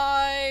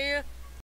 Bye-bye!